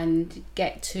and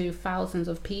get to thousands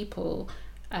of people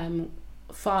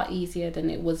far easier than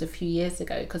it was a few years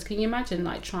ago. Because can you imagine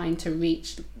like trying to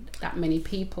reach that many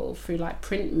people through like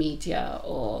print media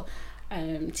or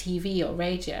TV or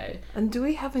radio? And do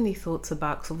we have any thoughts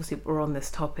about, because obviously we're on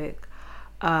this topic,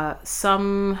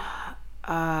 some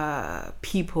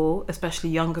people, especially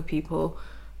younger people,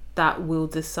 that will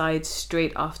decide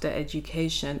straight after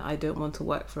education, I don't want to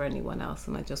work for anyone else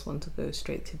and I just want to go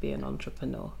straight to be an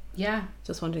entrepreneur? Yeah.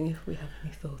 Just wondering if we have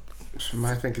any thoughts.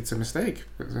 I think it's a mistake,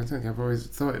 because I think I've always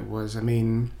thought it was. I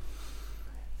mean,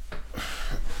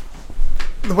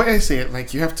 The way I see it,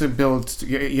 like, you have to build.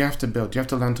 You have to build. You have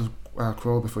to learn to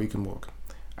crawl before you can walk.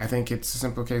 I think it's a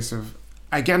simple case of.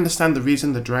 I can understand the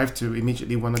reason, the drive to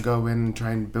immediately want to go in and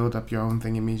try and build up your own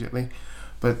thing immediately,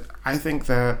 but I think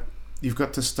that you've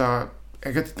got to start.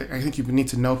 I think you need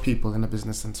to know people in a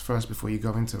business sense first before you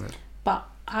go into it. But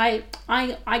I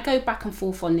go back and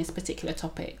forth on this particular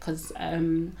topic because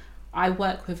I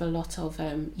work with a lot of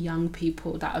young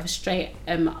people that are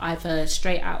either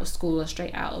straight out of school or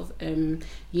straight out of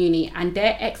uni, and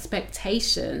their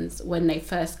expectations when they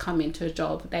first come into a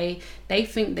job, they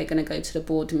think they're going to go to the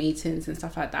board meetings and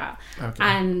stuff like that. Okay,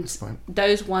 and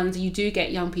those ones, you do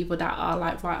get young people that are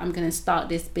like, right, I'm going to start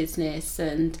this business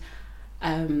and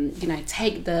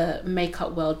take the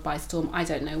makeup world by storm. I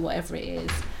don't know, whatever it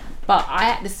is. But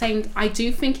I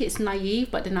do think it's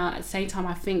naive, but then at the same time,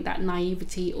 I think that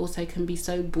naivety also can be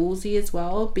so ballsy as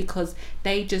well, because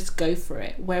they just go for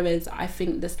it. Whereas I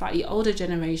think the slightly older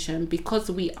generation, because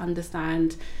we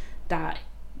understand that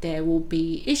there will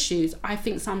be issues, I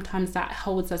think sometimes that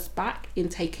holds us back in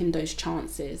taking those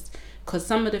chances. Because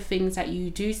some of the things that you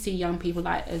do see young people,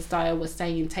 like as Daya was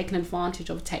saying, taking advantage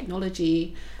of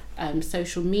technology,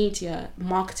 social media,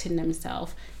 marketing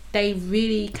themselves, they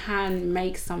really can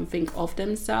make something of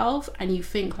themselves, and you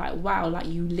think like, wow, like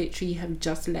you literally have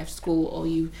just left school or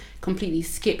you completely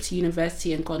skipped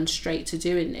university and gone straight to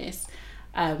doing this.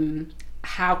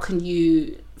 How can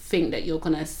you think that you're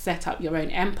going to set up your own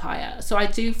empire? So I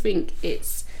do think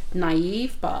it's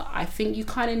naive, but I think you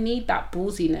kind of need that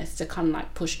ballsiness to kind of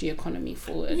like push the economy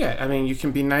forward. Yeah, I mean, you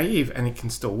can be naive and it can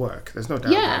still work. There's no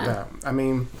doubt about that. I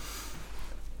mean,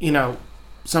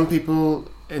 some people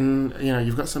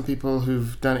you've got some people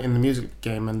who've done it in the music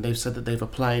game and they've said that they've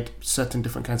applied certain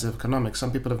different kinds of economics.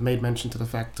 Some people have made mention to the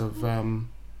fact of,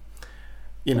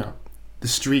 the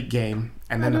street game,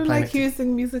 and then applying it.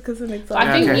 Using music as an example.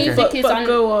 I think music is. But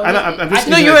go on.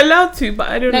 No, you're allowed to, but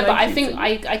I don't. No, but I think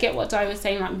I get what Di was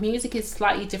saying. Like, music is a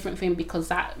slightly different thing because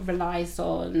that relies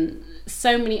on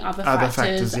so many other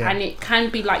factors, yeah. And it can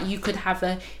be like you could have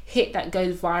a hit that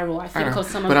goes viral. I think of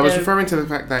some of. But I was referring to the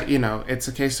fact that it's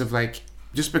a case of like,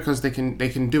 just because they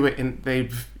can do it, and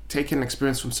they've taken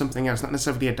experience from something else, not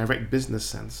necessarily a direct business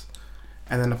sense,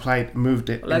 and then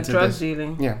moved it like into drug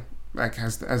dealing. Yeah. Like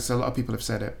as a lot of people have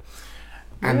said it,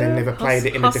 and then they've applied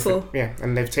it in hustle. a different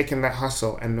and they've taken that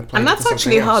hustle and applied and it that's to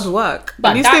actually else. hard work.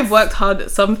 But at least they've worked hard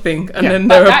at something, and then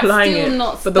but they're applying it.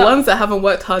 But the ones that haven't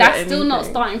worked hard, that's at still anything, not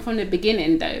starting from the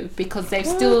beginning though, because they've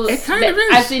still it kind of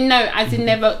is.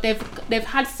 They've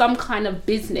had some kind of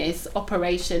business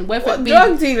operation, whether it be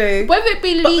drug dealing, whether it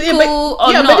be legal or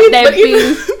but not. They've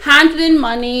been handling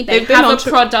money. They have a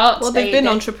product. Well, they've been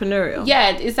entrepreneurial.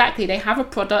 Yeah, exactly. They have a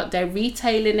product. They're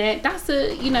retailing it. That's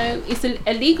it's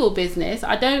a legal business.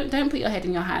 Don't put your head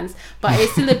in your hands, but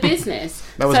it's still a business.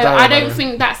 So I don't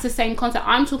think that's the same concept.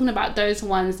 I'm talking about those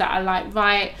ones that are like,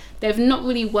 right, they've not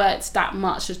really worked that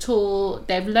much at all.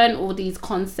 They've learned all these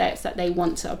concepts that they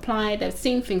want to apply. They've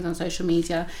seen things on social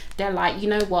media. They're like, you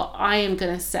know what, I am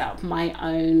going to set up my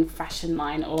own fashion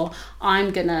line, or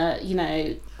I'm going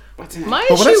to, My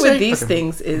issue with these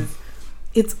things is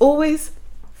it's always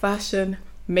fashion,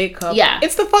 makeup. Yeah.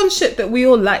 It's the fun shit that we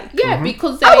all like. Yeah,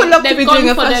 because I would love to be doing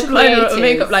a fashion line or a creatives.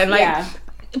 makeup line. Like, yeah.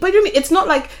 But you mean, it's not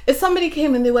like if somebody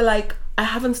came and they were like, I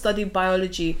haven't studied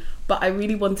biology, but I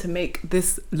really want to make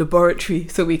this laboratory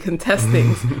so we can test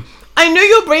things. I know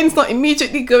your brain's not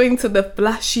immediately going to the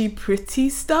flashy, pretty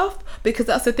stuff, because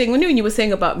that's the thing. When you were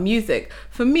saying about music,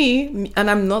 for me, and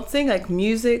I'm not saying like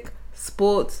music,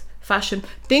 sports, fashion,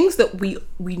 things that we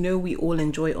know we all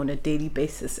enjoy on a daily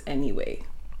basis anyway.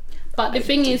 But the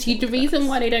thing is, the reason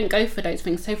why they don't go for those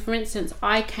things. So, for instance,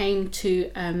 I came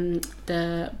to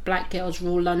the Black Girls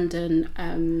Rule London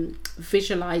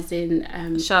visualising.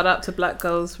 Shout out to Black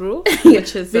Girls Rule,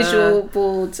 which is visual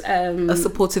board, a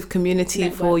supportive community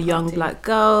for young Black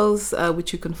girls,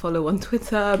 which you can follow on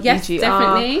Twitter. Yes, BGR,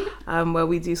 definitely. Where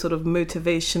we do sort of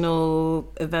motivational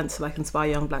events to like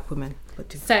inspire young Black women.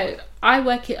 So I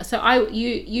work it. So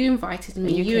you invited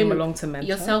me. You came along to mentor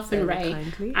yourself and Ray,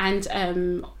 kindly.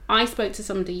 And I spoke to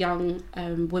some of the young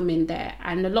women there,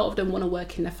 and a lot of them want to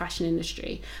work in the fashion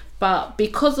industry. But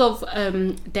because of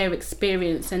their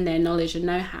experience and their knowledge and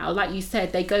know-how, like you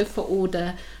said, they go for all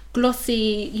the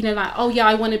glossy, like, oh yeah,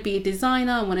 I want to be a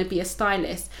designer, I want to be a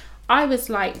stylist. I was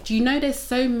like, do you know there's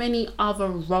so many other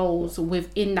roles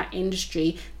within that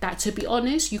industry that, to be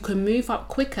honest, you can move up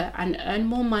quicker and earn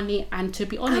more money, and to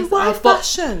be honest, And why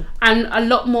fashion? And a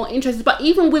lot more interest. But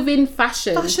even within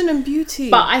fashion And beauty.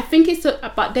 but I think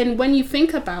but then when you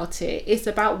think about it, it's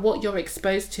about what you're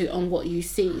exposed to and what you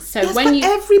see. So yes, when but you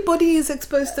everybody is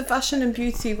exposed to fashion and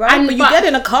beauty, right? And- but you get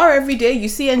in a car every day, you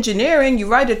see engineering, you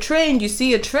ride a train, you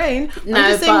see a train. No,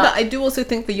 I'm just saying but- that I do also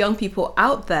think for young people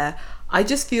out there, I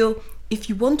just feel if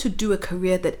you want to do a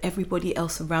career that everybody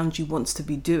else around you wants to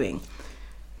be doing,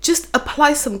 just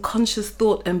apply some conscious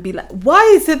thought and be like, why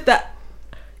is it that,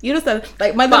 you know,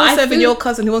 like my little 7-year-old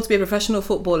cousin who wants to be a professional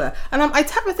footballer, and I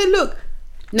tap and say, look,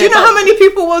 do you know how many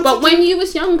people want to? But when you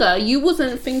was younger, you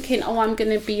wasn't thinking, oh, I'm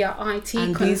going to be an IT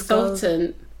And these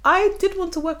consultant. I did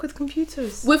want to work with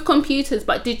computers. With computers,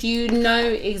 but did you know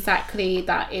exactly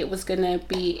that it was going to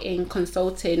be in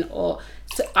consulting? Or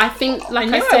so I think, like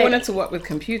I I said, wanted to work with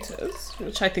computers,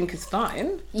 which I think is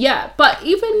fine. yeah, but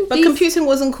even But computing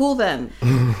wasn't cool then.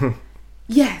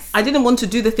 yes, I didn't want to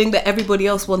do the thing that everybody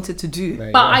else wanted to do. There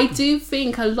you but go. I do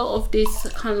think a lot of this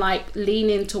kind of like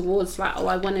leaning towards like, oh,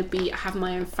 I want to have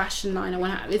my own fashion line. I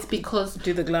want to have, it's because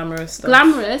Do the glamorous stuff.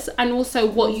 glamorous and also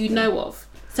what you know of.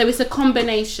 So it's a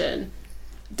combination.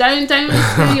 Don't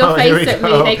screw your Oh, here face we at me.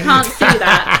 go. They can't see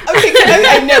that.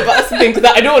 I know, but that's the thing,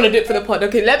 because I don't want to do it for the pod.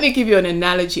 Okay, let me give you an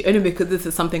analogy, only because this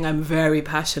is something I'm very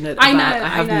passionate about. I know, I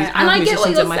have and I get what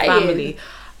musicians you're in my saying. family.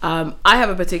 I have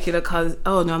a particular cousin.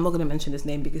 Oh no, I'm not going to mention his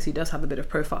name because he does have a bit of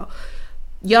profile.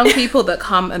 Young people that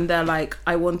come and they're like,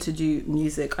 I want to do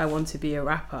music. I want to be a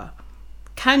rapper.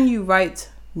 Can you write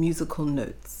musical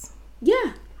notes?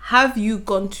 Yeah. Have you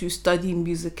gone to study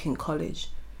music in college?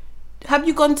 Have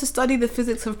you gone to study the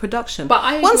physics of production? But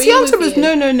I Once agree the answer with is you.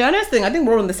 no, I think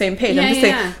we're all on the same page. Yeah, I'm just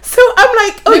yeah. saying. So I'm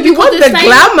like, oh, No, you because want the the same-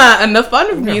 glamour and the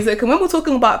fun of music, and when we're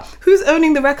talking about who's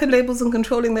owning the record labels and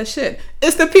controlling their shit,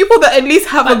 it's the people that at least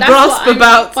have a grasp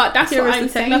about. But that's here what is I'm the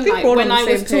thing. saying. I think Like, we're all when on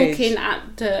the I was same page. talking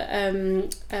at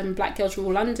the Black Girls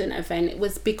Rule London event, it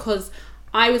was because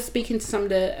I was speaking to some of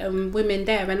the women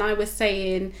there, and I was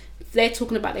saying they're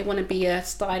talking about they want to be a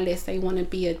stylist, they want to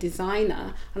be a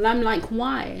designer, and I'm like,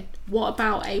 why? What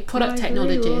about a product I agree, we're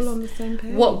all technologist? on the same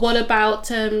page. What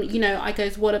about I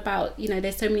goes, what about,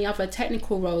 there's so many other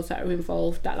technical roles that are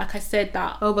involved that, like I said,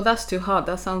 that Oh, but that's too hard.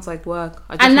 That sounds like work.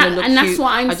 I just And want that- to look and that's cute.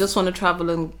 what I'm- I just want to travel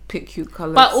and pick cute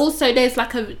colours. but also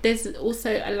there's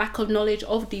also a lack of knowledge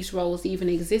of these roles even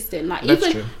existing. Like, That's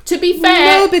even true. to be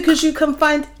fair, no, because you can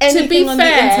find anything be on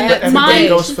fair, the internet Everybody today.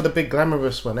 goes for the big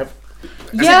glamorous one.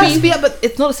 Yeah, but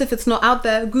it's not as if it's not out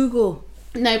there. Google.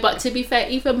 no, but to be fair,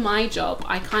 even my job,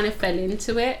 I kind of fell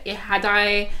into it.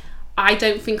 I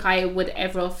don't think I would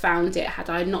ever have found it had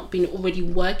I not been already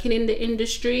working in the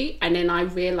industry, and then I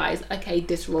realised, okay,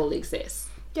 this role exists.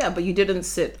 Yeah, but you didn't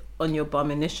sit on your bum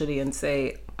initially and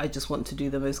say, I just want to do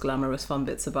the most glamorous fun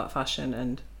bits about fashion,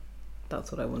 and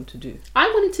that's what I want to do. I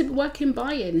wanted to work in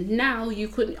buying. Now you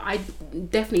couldn't. I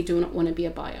definitely do not want to be a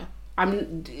buyer.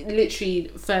 I'm literally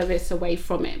furthest away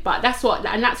from it. But that's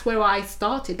where I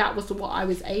started. That was what I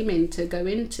was aiming to go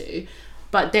into.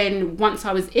 But then once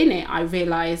I was in it, I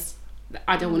realised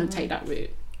I don't want to take that route.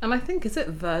 And I think, is it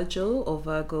Virgil or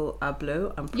Virgil Abloh?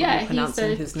 I'm probably Yeah, he's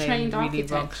pronouncing a his name trained really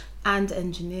architect. wrong. And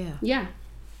engineer. Yeah.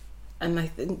 And I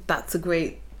think that's a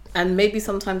great... And maybe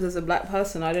sometimes as a black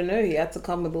person, I don't know, he had to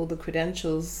come with all the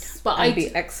credentials But and I be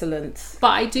d- excellent. But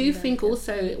I do think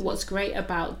also what's great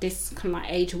about this kind of like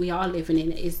age we are living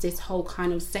in is this whole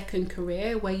kind of second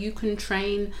career where you can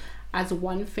train as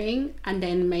one thing and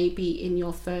then maybe in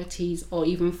your 30s or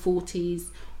even 40s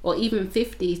or even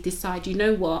 50s decide, you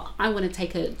know what, I want to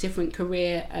take a different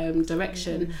career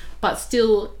direction, but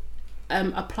still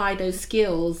apply those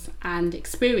skills and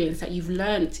experience that you've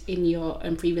learnt in your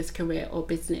previous career or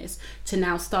business to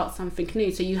now start something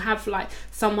new. So you have like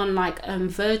someone like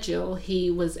Virgil, he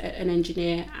was an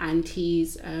engineer and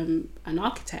he's an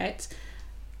architect.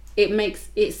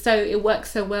 It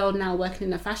works so well now working in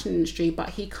the fashion industry,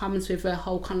 but he comes with a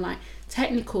whole kind of like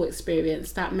technical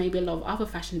experience that maybe a lot of other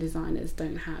fashion designers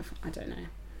don't have. I don't know.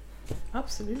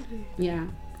 Absolutely. Yeah.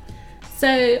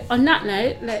 So on that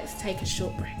note, let's take a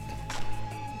short break.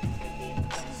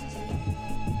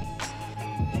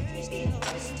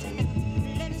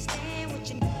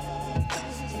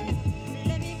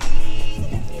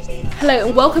 Hello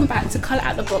and welcome back to Colour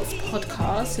Out the Box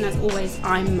podcast, and as always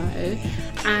I'm Mo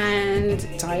and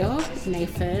Dio,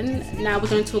 Nathan. Now we're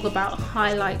going to talk about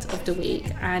highlight of the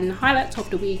week, and highlight of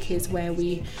the week is where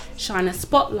we shine a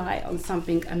spotlight on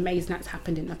something amazing that's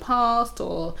happened in the past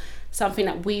or something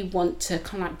that we want to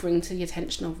kind of like bring to the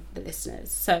attention of the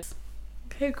listeners. So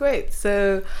Okay, great.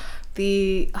 So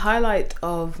The highlight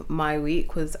of my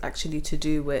week was actually to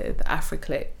do with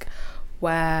AfriClick,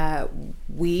 where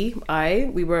we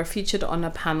were featured on a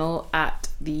panel at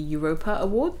the Europa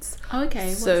Awards. Okay,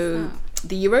 what's so that?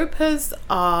 The Europas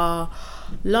are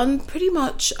pretty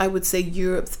much, I would say,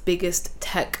 Europe's biggest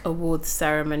tech awards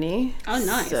ceremony. Oh,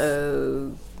 nice.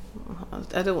 So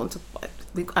I don't want to,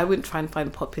 I wouldn't try and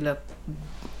find popular,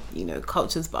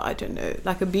 cultures, but I don't know,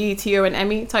 like a BET or an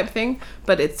Emmy type thing,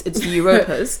 but it's the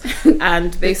Europas.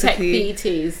 And basically the tech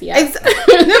BETs, yeah.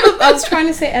 No, I was trying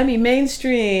to say Emmy,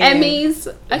 mainstream. Emmys,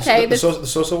 okay. The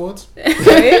Source Awards?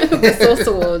 The Source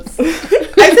Awards.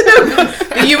 I don't know.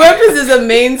 The Europas is a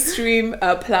mainstream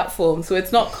platform, so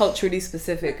it's not culturally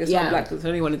specific. It's not black, it's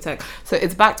only one in tech. So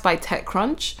it's backed by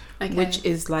TechCrunch, which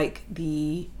is like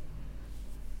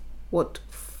what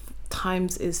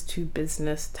Times is to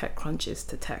business, TechCrunch is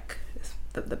to tech. Is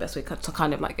the best way to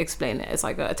kind of like explain it. It's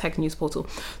like a tech news portal.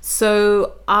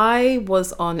 So I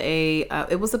was on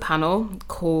it was a panel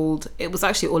it was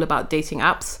actually all about dating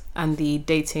apps and the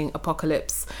dating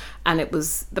apocalypse. And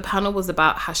the panel was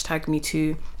about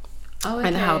 #MeToo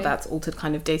and how that's altered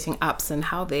kind of dating apps and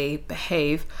how they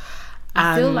behave.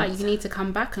 I feel like you need to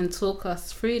come back and talk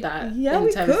us through that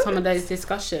in terms of some of those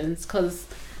discussions, because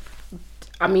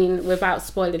I mean, without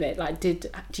spoiling it, like, do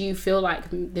you feel like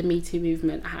the Me Too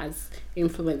movement has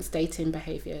influenced dating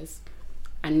behaviours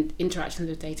and interactions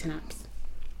with dating apps?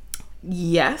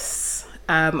 Yes,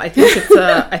 I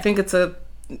think it's a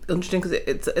interesting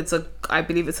because I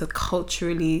believe it's a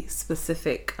culturally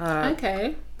specific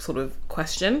sort of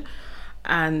question,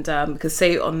 and because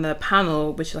say on the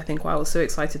panel, which I think why I was so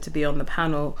excited to be on the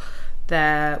panel,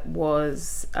 there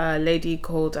was a lady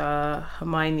called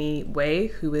Hermione Way,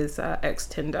 who is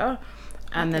ex-Tinder.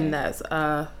 And then there's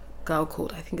a girl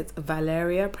called, I think it's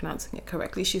Valeria, pronouncing it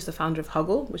correctly. She's the founder of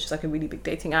Huggle, which is like a really big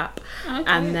dating app. Okay.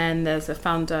 And then there's a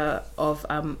founder of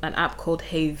an app called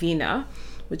Hey Vina,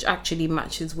 which actually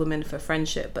matches women for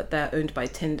friendship, but they're owned by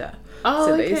Tinder.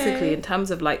 So basically, in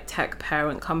terms of like tech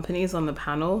parent companies on the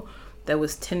panel, there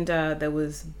was Tinder, there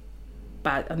was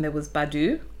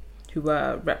Badoo, who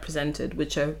were represented,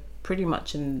 which are pretty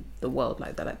much in the world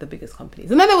like they're like the biggest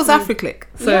companies. And then there was AfriClick.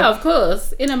 So, yeah, of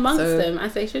course, in amongst them,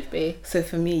 as they should be. So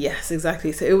for me, yes,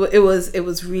 exactly. So it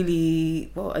was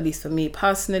really, well, at least for me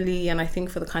personally, and I think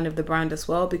for the kind of the brand as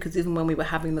well, because even when we were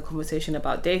having the conversation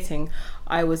about dating,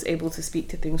 I was able to speak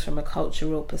to things from a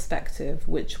cultural perspective,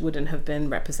 which wouldn't have been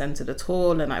represented at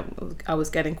all. And I was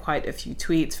getting quite a few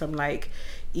tweets from like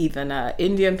even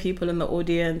Indian people in the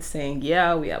audience saying,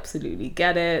 yeah, we absolutely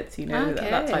get it,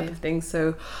 that type of thing.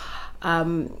 So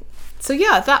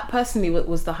yeah, that personally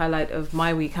was the highlight of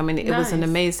my week. I mean, it was an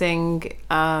amazing,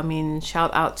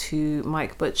 shout out to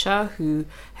Mike Butcher, who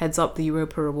heads up the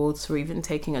Europa Awards, for even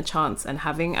taking a chance and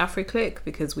having AfriClick,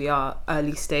 because we are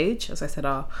early stage. As I said,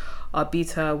 our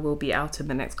beta will be out in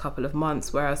the next couple of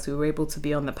months, whereas we were able to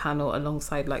be on the panel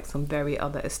alongside like some very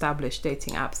other established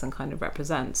dating apps and kind of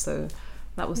represent. So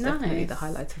that was definitely the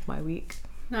highlight of my week.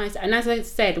 Nice. And as I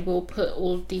said, we'll put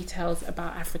all details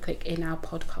about AfriClick in our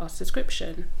podcast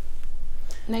description.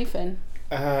 Nathan?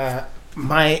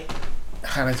 My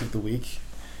highlight of the week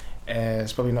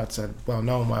is probably not a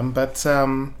well-known one, but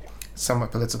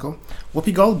somewhat political.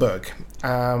 Whoopi Goldberg.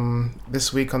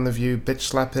 This week on The View,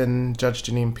 bitch-slapping Judge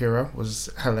Jeanine Pirro was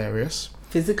hilarious.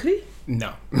 Physically?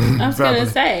 No. I was going to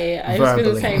say,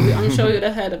 I'm sure you'd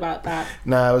have heard about that.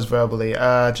 No, it was verbally.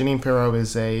 Jeanine Pirro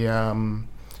is a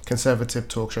conservative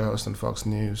talk show host on Fox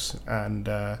News and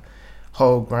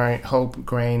whole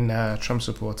grain Trump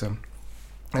supporter.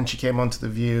 And she came onto The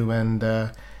View and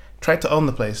tried to own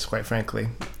the place, quite frankly.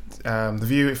 The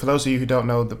View, for those of you who don't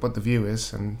know what The View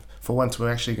is, and for once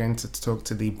we're actually going to talk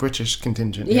to the British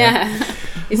contingent. Yeah.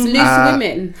 It's loose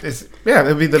women.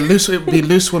 It would be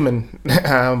loose women,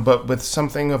 but with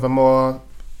something of a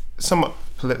somewhat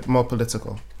more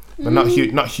political, but not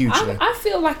hugely. I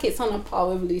feel like it's on a par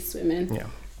with loose women. Yeah.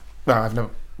 Well, I've never.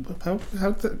 How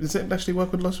does it actually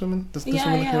work with loose women? I think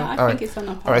it's on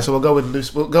a par. All right, so we'll go with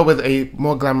loose. We'll go with a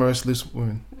more glamorous loose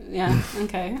woman. Yeah.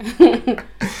 Okay.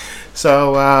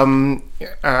 So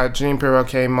Jeanine Pirro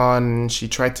came on and she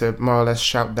tried to more or less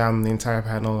shout down the entire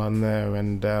panel on there,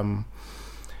 and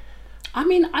I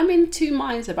mean, I'm in two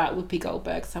minds about Whoopi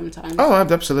Goldberg sometimes. Oh,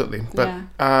 absolutely. But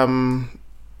I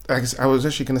was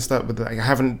actually going to start with I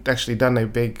haven't actually done a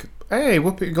big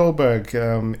Whoopi Goldberg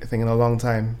thing in a long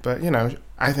time, but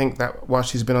I think that while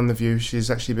she's been on The View,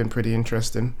 she's actually been pretty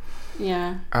interesting.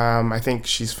 Yeah. I think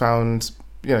she's found,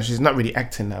 she's not really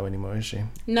acting now anymore, is she?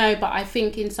 No, but I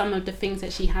think in some of the things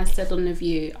that she has said on The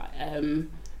View,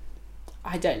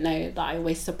 I don't know that I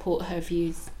always support her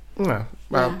views No,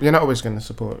 well, you're not always going to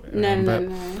support. No. But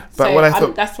so what I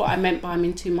thought, that's what I meant by I'm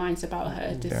in two minds about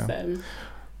her. Just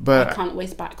but I can't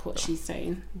always back what she's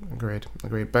saying. Agreed.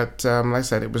 But like I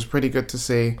said, it was pretty good to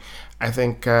see. I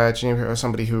think Geneva is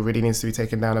somebody who really needs to be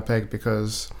taken down a peg,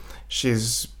 because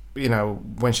she's, you know,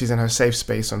 when she's in her safe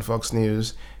space on Fox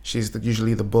News, she's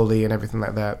usually the bully and everything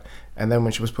like that. And then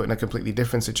when she was put in a completely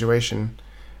different situation,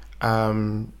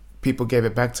 people gave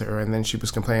it back to her, and then she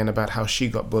was complaining about how she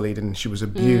got bullied and she was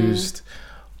abused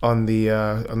on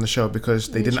the show because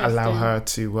they didn't allow her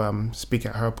to speak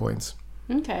at her points.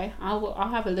 Okay, I'll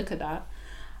have a look at that.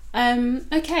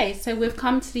 Okay, so we've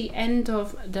come to the end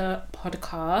of the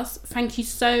podcast. Thank you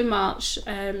so much,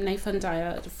 Nathan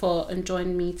Dyer, for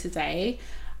joining me today.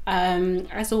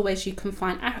 As always, you can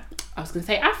find I was going to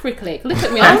say AfriClick. Look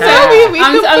at me. I'm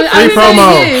free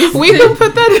promo. We can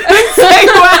put that in.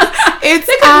 It's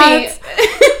look at me.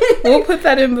 We'll put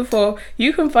that in before.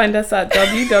 You can find us at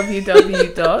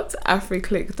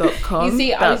www.africlick.com. You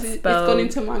see, it's gone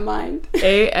into my mind.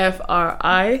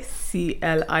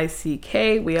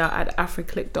 AFRICLICK. We are at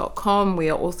africlick.com. We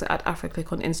are also at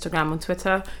AfriClick on Instagram and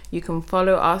Twitter. You can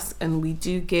follow us, and we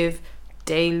do give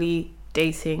daily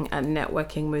dating and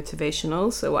networking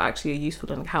motivational, so we're actually a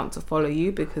useful account to follow you,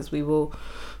 because we will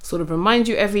sort of remind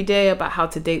you every day about how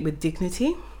to date with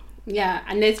dignity. Yeah,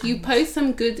 and you post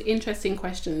some good, interesting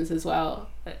questions as well.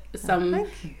 Some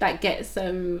that get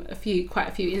quite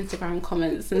a few Instagram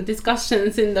comments and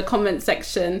discussions in the comment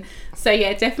section. So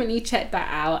yeah, definitely check that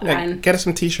out. Yeah, and get us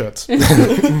some t-shirts.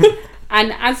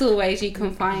 And as always, you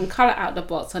can find Colour Out the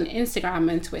Box on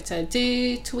Instagram and Twitter.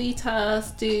 Do tweet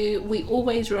us. We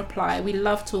always reply. We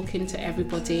love talking to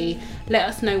everybody. Let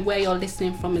us know where you're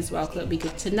listening from as well, because it'll be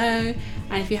good to know.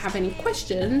 And if you have any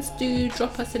questions, do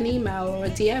drop us an email or a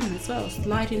DM as well.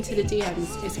 Slide into the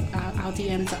DMs. Our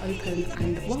DMs are open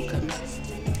and welcome.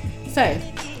 So,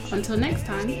 until next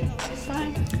time,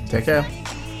 bye. Take care.